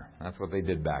their honor. That's what they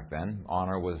did back then.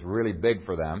 Honor was really big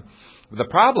for them. The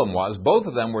problem was both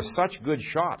of them were such good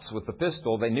shots with the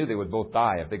pistol, they knew they would both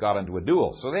die if they got into a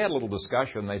duel. So they had a little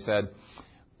discussion. They said,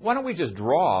 why don't we just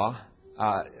draw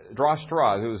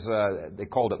straws? They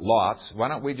called it lots. Why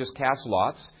don't we just cast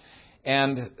lots?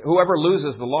 And whoever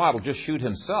loses the lot will just shoot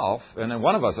himself, and then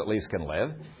one of us at least can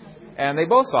live. And they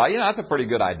both thought, that's a pretty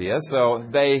good idea. So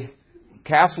they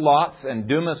cast lots, and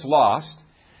Dumas lost.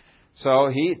 So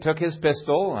he took his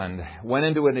pistol and went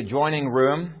into an adjoining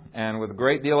room, and with a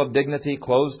great deal of dignity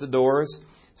closed the doors,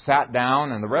 sat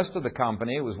down, and the rest of the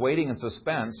company was waiting in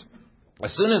suspense.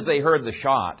 As soon as they heard the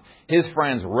shot, his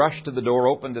friends rushed to the door,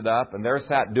 opened it up, and there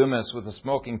sat Dumas with a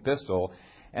smoking pistol.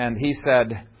 And he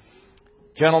said,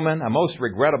 gentlemen, a most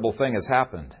regrettable thing has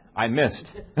happened. I missed.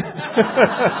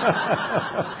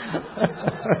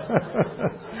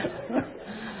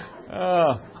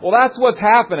 Well, that's what's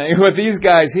happening with these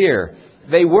guys here.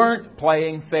 They weren't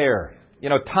playing fair.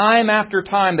 Time after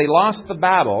time they lost the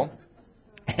battle,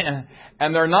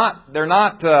 and they're not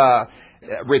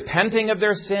repenting of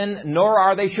their sin, nor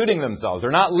are they shooting themselves.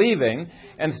 They're not leaving.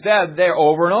 Instead, they're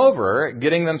over and over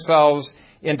getting themselves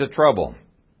into trouble.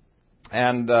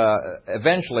 And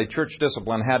eventually, church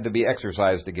discipline had to be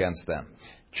exercised against them.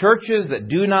 Churches that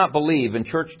do not believe in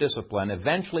church discipline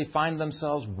eventually find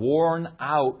themselves worn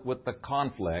out with the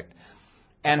conflict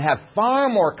and have far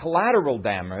more collateral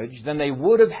damage than they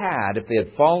would have had if they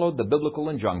had followed the biblical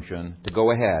injunction to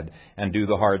go ahead and do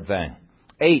the hard thing.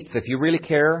 8th, if you really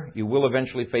care, you will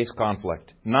eventually face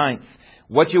conflict. 9th,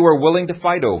 what you are willing to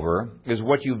fight over is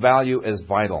what you value as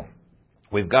vital.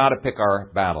 We've got to pick our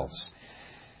battles.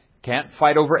 Can't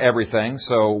fight over everything,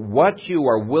 so what you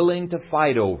are willing to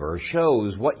fight over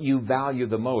shows what you value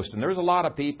the most. And there's a lot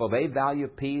of people, they value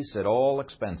peace at all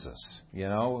expenses,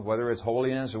 whether it's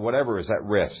holiness or whatever is at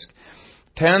risk.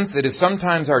 10th, it is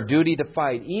sometimes our duty to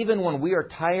fight, even when we are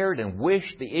tired and wish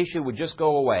the issue would just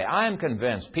go away. I am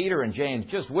convinced Peter and James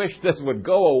just wish this would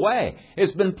go away.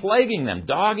 It's been plaguing them,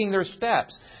 dogging their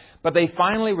steps. But they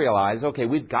finally realize, okay,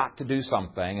 we've got to do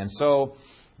something. And so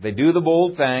they do the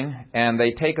bold thing, and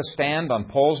they take a stand on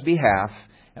Paul's behalf,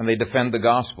 and they defend the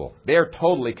gospel. They are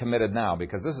totally committed now,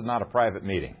 because this is not a private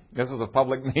meeting. This is a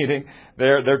public meeting.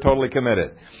 They're totally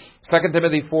committed. 2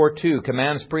 Timothy 4:2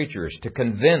 commands preachers to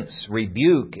convince,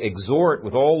 rebuke, exhort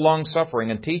with all long-suffering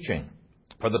and teaching.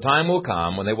 For the time will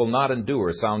come when they will not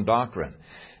endure sound doctrine.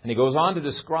 And he goes on to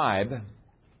describe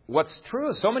what's true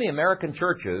of so many American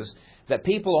churches, that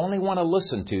people only want to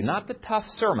listen to, not the tough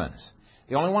sermons.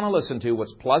 They only want to listen to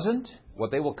what's pleasant,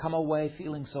 what they will come away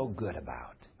feeling so good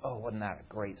about. Oh, wasn't that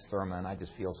a great sermon? I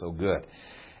just feel so good.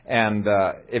 And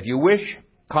if you wish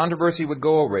controversy would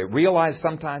go away, realize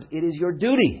sometimes it is your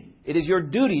duty. It is your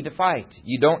duty to fight.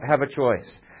 You don't have a choice.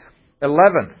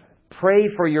 11th, pray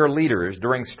for your leaders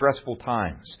during stressful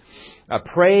times.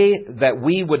 Pray that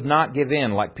we would not give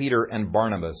in like Peter and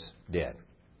Barnabas did.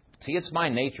 See, it's my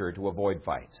nature to avoid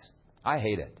fights. I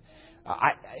hate it.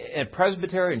 At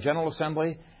Presbytery and General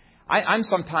Assembly, I'm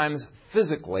sometimes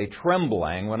physically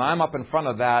trembling when I'm up in front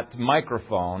of that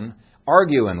microphone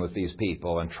arguing with these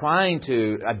people and trying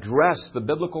to address the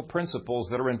biblical principles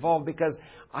that are involved, because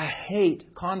I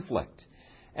hate conflict.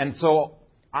 And so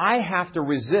I have to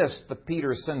resist the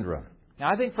Peter syndrome.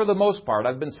 Now, I think for the most part,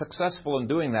 I've been successful in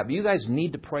doing that. But you guys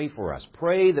need to pray for us.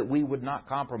 Pray that we would not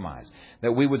compromise,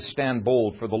 that we would stand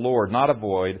bold for the Lord, not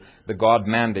avoid the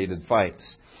God-mandated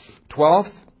fights.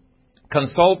 12th,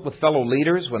 consult with fellow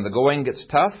leaders when the going gets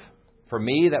tough. For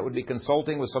me, that would be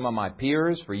consulting with some of my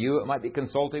peers. For you, it might be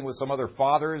consulting with some other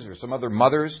fathers or some other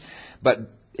mothers. But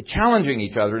challenging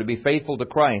each other to be faithful to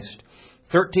Christ.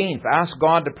 13th, ask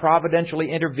God to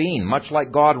providentially intervene, much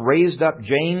like God raised up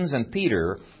James and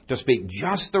Peter to speak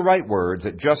just the right words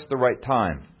at just the right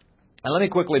time. And let me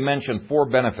quickly mention 4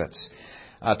 benefits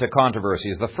to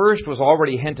controversies. The first was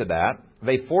already hinted at.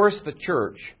 They force the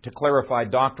church to clarify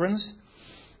doctrines.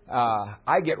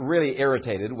 I get really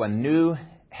irritated when new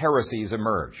heresies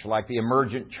emerge, like the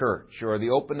emergent church or the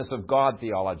openness of God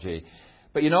theology.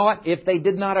 But you know what? If they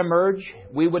did not emerge,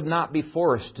 we would not be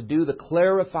forced to do the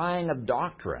clarifying of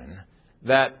doctrine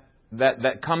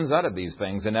that comes out of these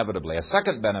things inevitably. A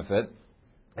second benefit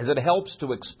is it helps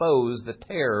to expose the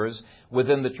tares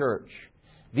within the church.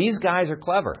 These guys are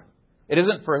clever. It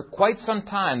isn't for quite some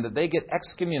time that they get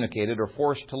excommunicated or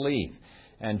forced to leave.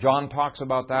 And John talks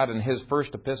about that in his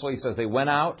first epistle. He says they went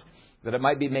out that it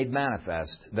might be made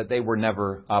manifest that they were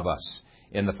never of us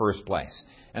in the first place.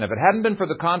 And if it hadn't been for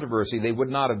the controversy, they would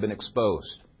not have been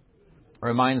exposed. It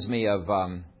reminds me of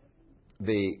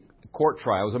the court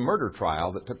trial. It was a murder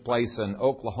trial that took place in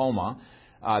Oklahoma.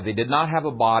 They did not have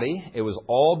a body. It was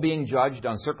all being judged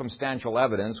on circumstantial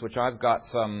evidence, which I've got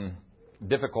some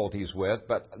difficulties with.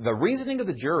 But the reasoning of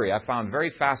the jury I found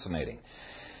very fascinating.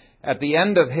 At the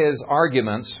end of his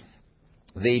arguments,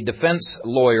 the defense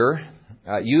lawyer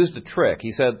used a trick.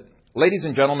 He said, "Ladies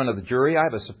and gentlemen of the jury, I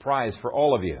have a surprise for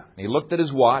all of you." And he looked at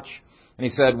his watch and he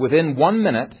said, "Within 1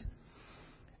 minute,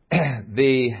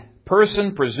 the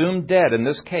person presumed dead in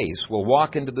this case will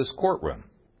walk into this courtroom."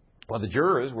 Well, the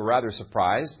jurors were rather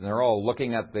surprised, and they're all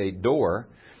looking at the door.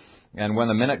 And when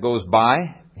the minute goes by,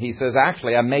 he says,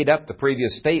 "Actually, I made up the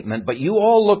previous statement, but you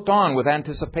all looked on with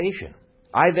anticipation.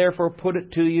 I therefore put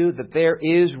it to you that there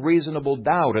is reasonable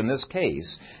doubt in this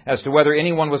case as to whether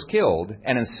anyone was killed,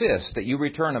 and insist that you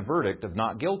return a verdict of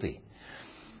not guilty."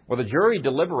 Well, the jury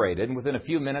deliberated, and within a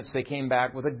few minutes they came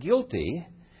back with a guilty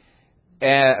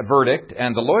verdict.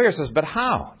 And the lawyer says, "But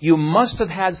how? You must have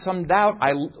had some doubt.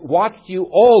 I watched you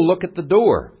all look at the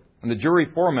door." And the jury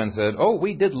foreman said, "Oh,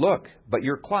 we did look, but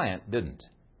your client didn't."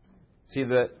 See,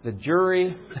 the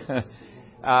jury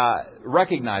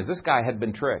recognized this guy had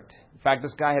been tricked. In fact,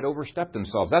 this guy had overstepped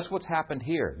themselves. That's what's happened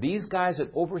here. These guys had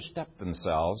overstepped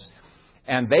themselves,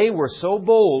 and they were so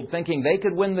bold, thinking they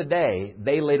could win the day,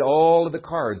 they laid all of the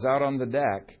cards out on the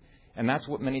deck. And that's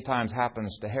what many times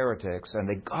happens to heretics,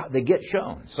 and they get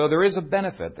shown. So there is a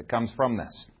benefit that comes from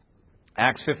this.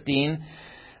 Acts 15,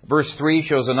 verse 3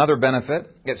 shows another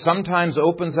benefit. It sometimes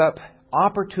opens up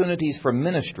opportunities for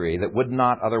ministry that would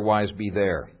not otherwise be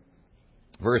there.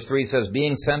 Verse 3 says,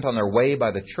 "Being sent on their way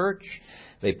by the church,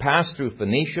 they passed through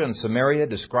Phoenicia and Samaria,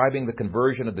 describing the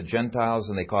conversion of the Gentiles,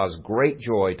 and they caused great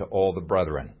joy to all the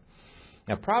brethren."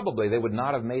 Now, probably they would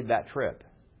not have made that trip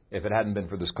if it hadn't been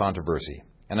for this controversy.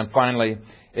 And then finally,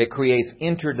 it creates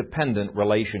interdependent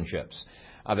relationships.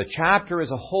 The chapter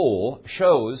as a whole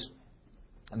shows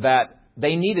that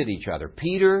they needed each other.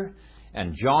 Peter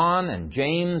And John and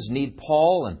James need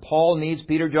Paul, and Paul needs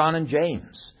Peter, John, and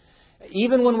James.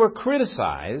 Even when we're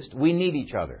criticized, we need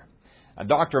each other.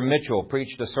 Dr. Mitchell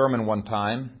preached a sermon one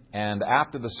time, and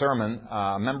after the sermon,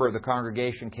 a member of the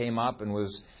congregation came up and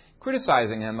was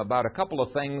criticizing him about a couple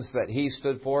of things that he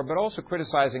stood for, but also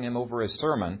criticizing him over his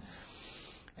sermon.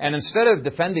 And instead of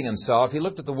defending himself, he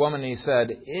looked at the woman and he said,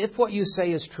 "If what you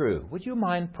say is true, would you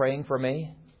mind praying for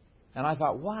me?" And I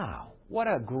thought, wow, what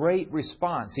a great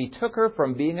response. He took her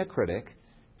from being a critic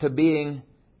to being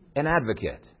an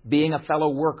advocate, being a fellow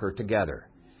worker together.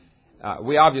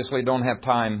 We obviously don't have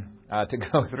time to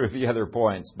go through the other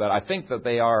points, but I think that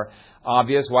they are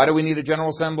obvious. Why do we need a General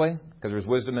Assembly? Because there's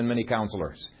wisdom in many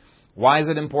counselors. Why is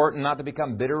it important not to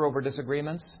become bitter over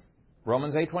disagreements?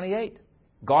 Romans 8:28.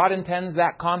 God intends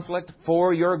that conflict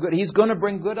for your good. He's going to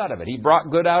bring good out of it. He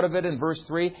brought good out of it in verse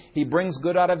 3. He brings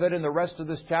good out of it in the rest of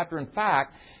this chapter. In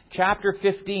fact, chapter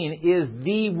 15 is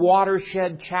the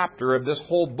watershed chapter of this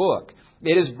whole book.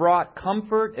 It has brought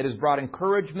comfort. It has brought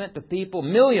encouragement to people,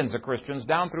 millions of Christians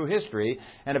down through history.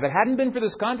 And if it hadn't been for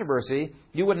this controversy,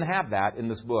 you wouldn't have that in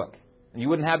this book. You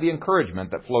wouldn't have the encouragement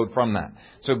that flowed from that.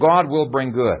 So God will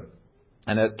bring good.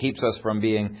 And it keeps us from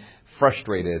being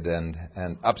frustrated and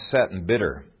upset and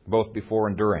bitter, both before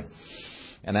and during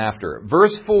and after.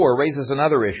 Verse 4 raises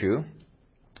another issue.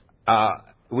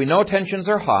 We know tensions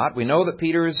are hot. We know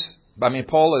that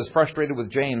Paul is frustrated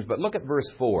with James. But look at verse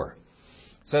 4.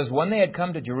 It says, when they had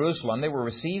come to Jerusalem, they were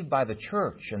received by the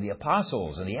church and the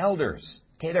apostles and the elders.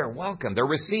 Okay, they're welcome. They're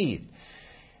received.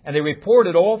 And they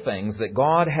reported all things that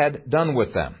God had done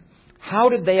with them. How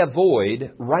did they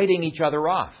avoid writing each other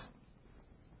off?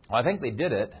 Well, I think they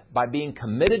did it by being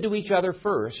committed to each other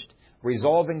first,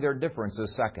 resolving their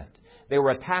differences second. They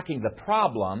were attacking the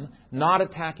problem, not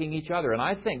attacking each other. And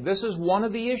I think this is one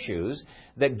of the issues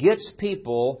that gets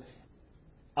people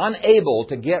unable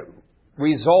to get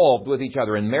resolved with each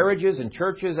other in marriages, in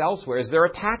churches, elsewhere, is they're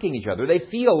attacking each other. They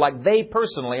feel like they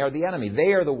personally are the enemy.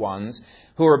 They are the ones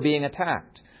who are being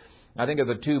attacked. I think of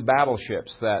the two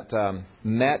battleships that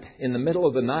met in the middle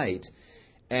of the night,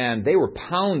 and they were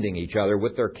pounding each other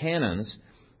with their cannons.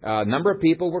 A number of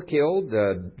people were killed,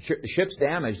 ships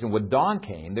damaged, and when dawn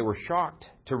came, they were shocked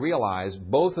to realize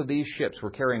both of these ships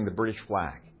were carrying the British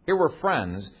flag. Here were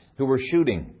friends who were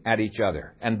shooting at each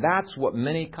other. And that's what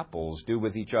many couples do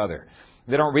with each other.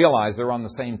 They don't realize they're on the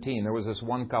same team. There was this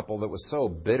one couple that was so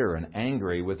bitter and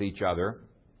angry with each other.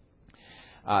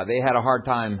 They had a hard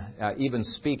time even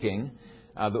speaking.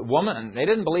 The woman, they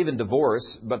didn't believe in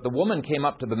divorce, but the woman came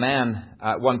up to the man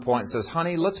at one point and says,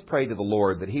 "Honey, let's pray to the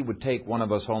Lord that He would take one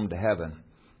of us home to heaven.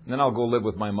 And then I'll go live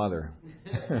with my mother."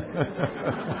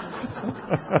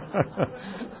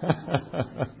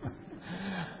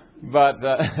 But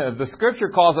the Scripture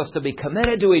calls us to be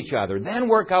committed to each other, then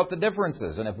work out the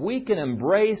differences. And if we can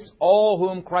embrace all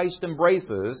whom Christ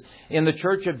embraces in the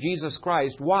Church of Jesus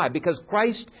Christ, why? Because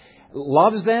Christ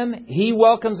loves them. He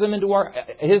welcomes them into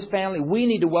His family. We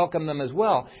need to welcome them as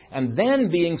well. And then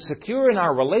being secure in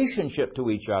our relationship to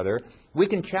each other, we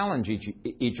can challenge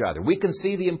each other. We can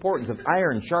see the importance of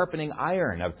iron sharpening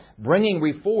iron, of bringing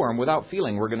reform without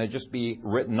feeling we're going to just be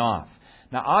written off.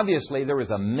 Now, obviously, there was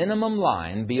a minimum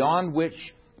line beyond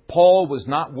which Paul was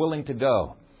not willing to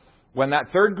go. When that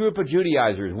third group of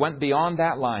Judaizers went beyond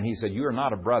that line, he said, "You are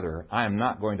not a brother. I am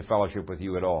not going to fellowship with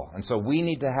you at all." And so we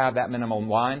need to have that minimum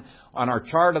line. On our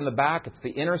chart on the back, it's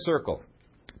the inner circle.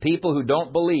 People who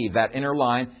don't believe that inner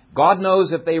line, God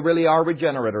knows if they really are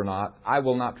regenerate or not. I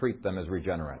will not treat them as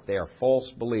regenerate. They are false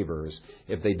believers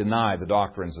if they deny the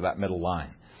doctrines of that middle line.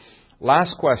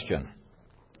 Last question.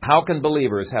 How can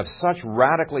believers have such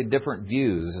radically different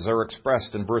views as are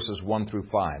expressed in verses 1 through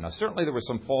 5? Now, certainly there were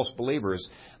some false believers,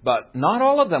 but not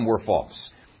all of them were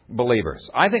false believers.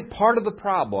 I think part of the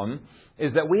problem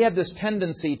is that we have this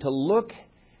tendency to look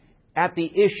at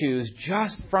the issues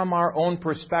just from our own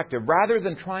perspective, rather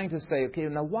than trying to say, okay,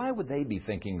 now why would they be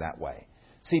thinking that way?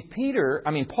 See,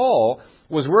 Paul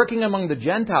was working among the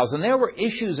Gentiles, and there were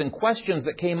issues and questions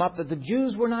that came up that the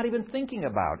Jews were not even thinking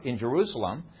about in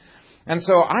Jerusalem. And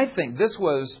so I think this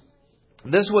was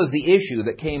the issue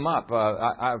that came up.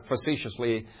 I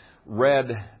facetiously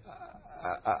read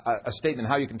a statement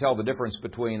how you can tell the difference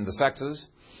between the sexes.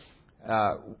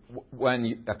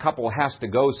 When a couple has to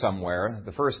go somewhere,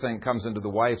 the first thing that comes into the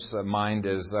wife's mind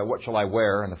is, what shall I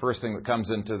wear? And the first thing that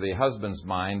comes into the husband's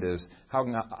mind is, how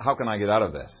can I get out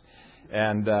of this?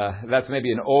 And that's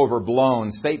maybe an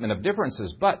overblown statement of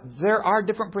differences, but there are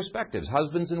different perspectives.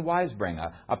 Husbands and wives bring.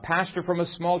 A pastor from a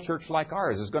small church like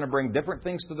ours is going to bring different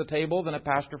things to the table than a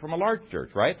pastor from a large church,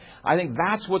 right? I think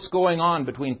that's what's going on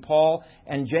between Paul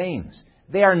and James.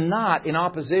 They are not in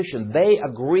opposition. They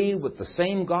agree with the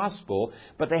same gospel,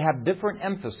 but they have different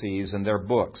emphases in their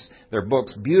books. Their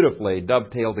books beautifully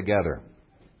dovetail together.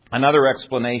 Another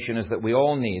explanation is that we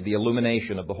all need the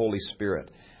illumination of the Holy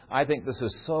Spirit. I think this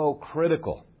is so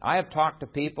critical. I have talked to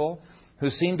people who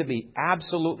seem to be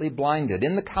absolutely blinded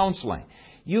in the counseling.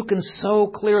 You can so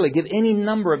clearly give any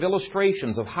number of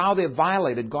illustrations of how they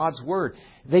violated God's Word.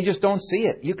 They just don't see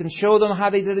it. You can show them how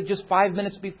they did it just 5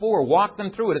 minutes before. Walk them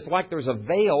through it. It's like there's a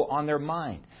veil on their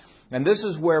mind. And this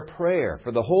is where prayer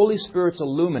for the Holy Spirit's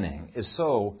illumining is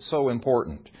so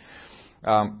important.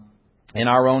 In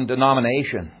our own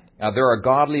denomination, there are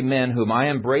godly men whom I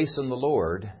embrace in the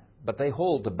Lord, but they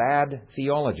hold to bad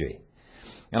theology.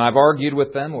 And I've argued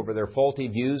with them over their faulty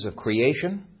views of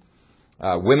creation,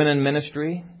 women in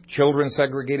ministry, children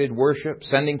segregated worship,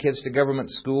 sending kids to government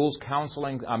schools,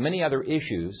 counseling, many other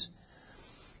issues.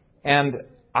 And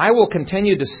I will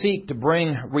continue to seek to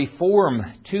bring reform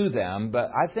to them,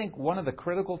 but I think one of the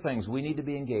critical things we need to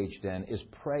be engaged in is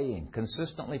praying,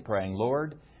 consistently praying,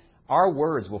 Lord, our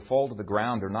words will fall to the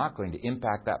ground. They're not going to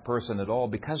impact that person at all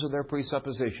because of their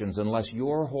presuppositions unless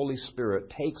your Holy Spirit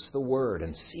takes the Word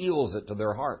and seals it to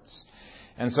their hearts.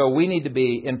 And so we need to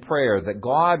be in prayer that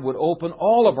God would open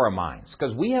all of our minds,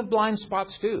 because we have blind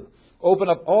spots too. Open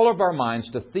up all of our minds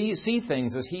to see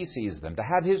things as He sees them, to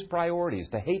have His priorities,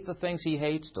 to hate the things He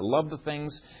hates, to love the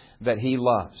things that He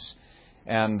loves.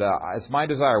 And it's my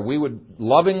desire we would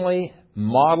lovingly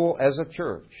model as a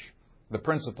church the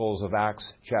principles of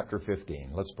Acts chapter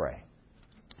 15. Let's pray.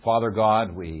 Father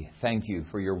God, we thank You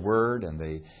for Your Word and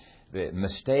the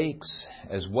mistakes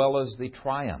as well as the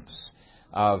triumphs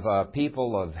of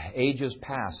people of ages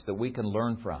past that we can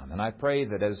learn from. And I pray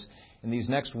that as in these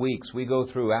next weeks we go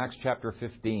through Acts chapter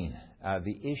 15,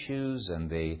 the issues and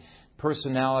the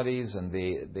personalities and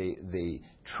the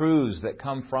truths that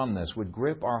come from this would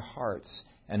grip our hearts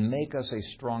and make us a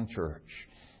strong church.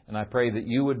 And I pray that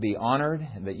You would be honored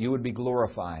and that You would be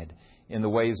glorified in the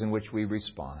ways in which we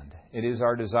respond. It is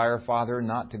our desire, Father,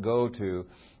 not to go to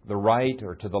the right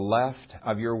or to the left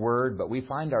of Your Word, but we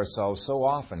find ourselves so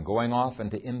often going off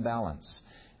into imbalance.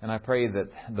 And I pray that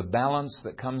the balance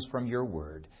that comes from Your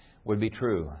Word would be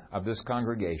true of this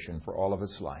congregation for all of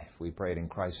its life. We pray it in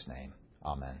Christ's name.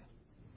 Amen.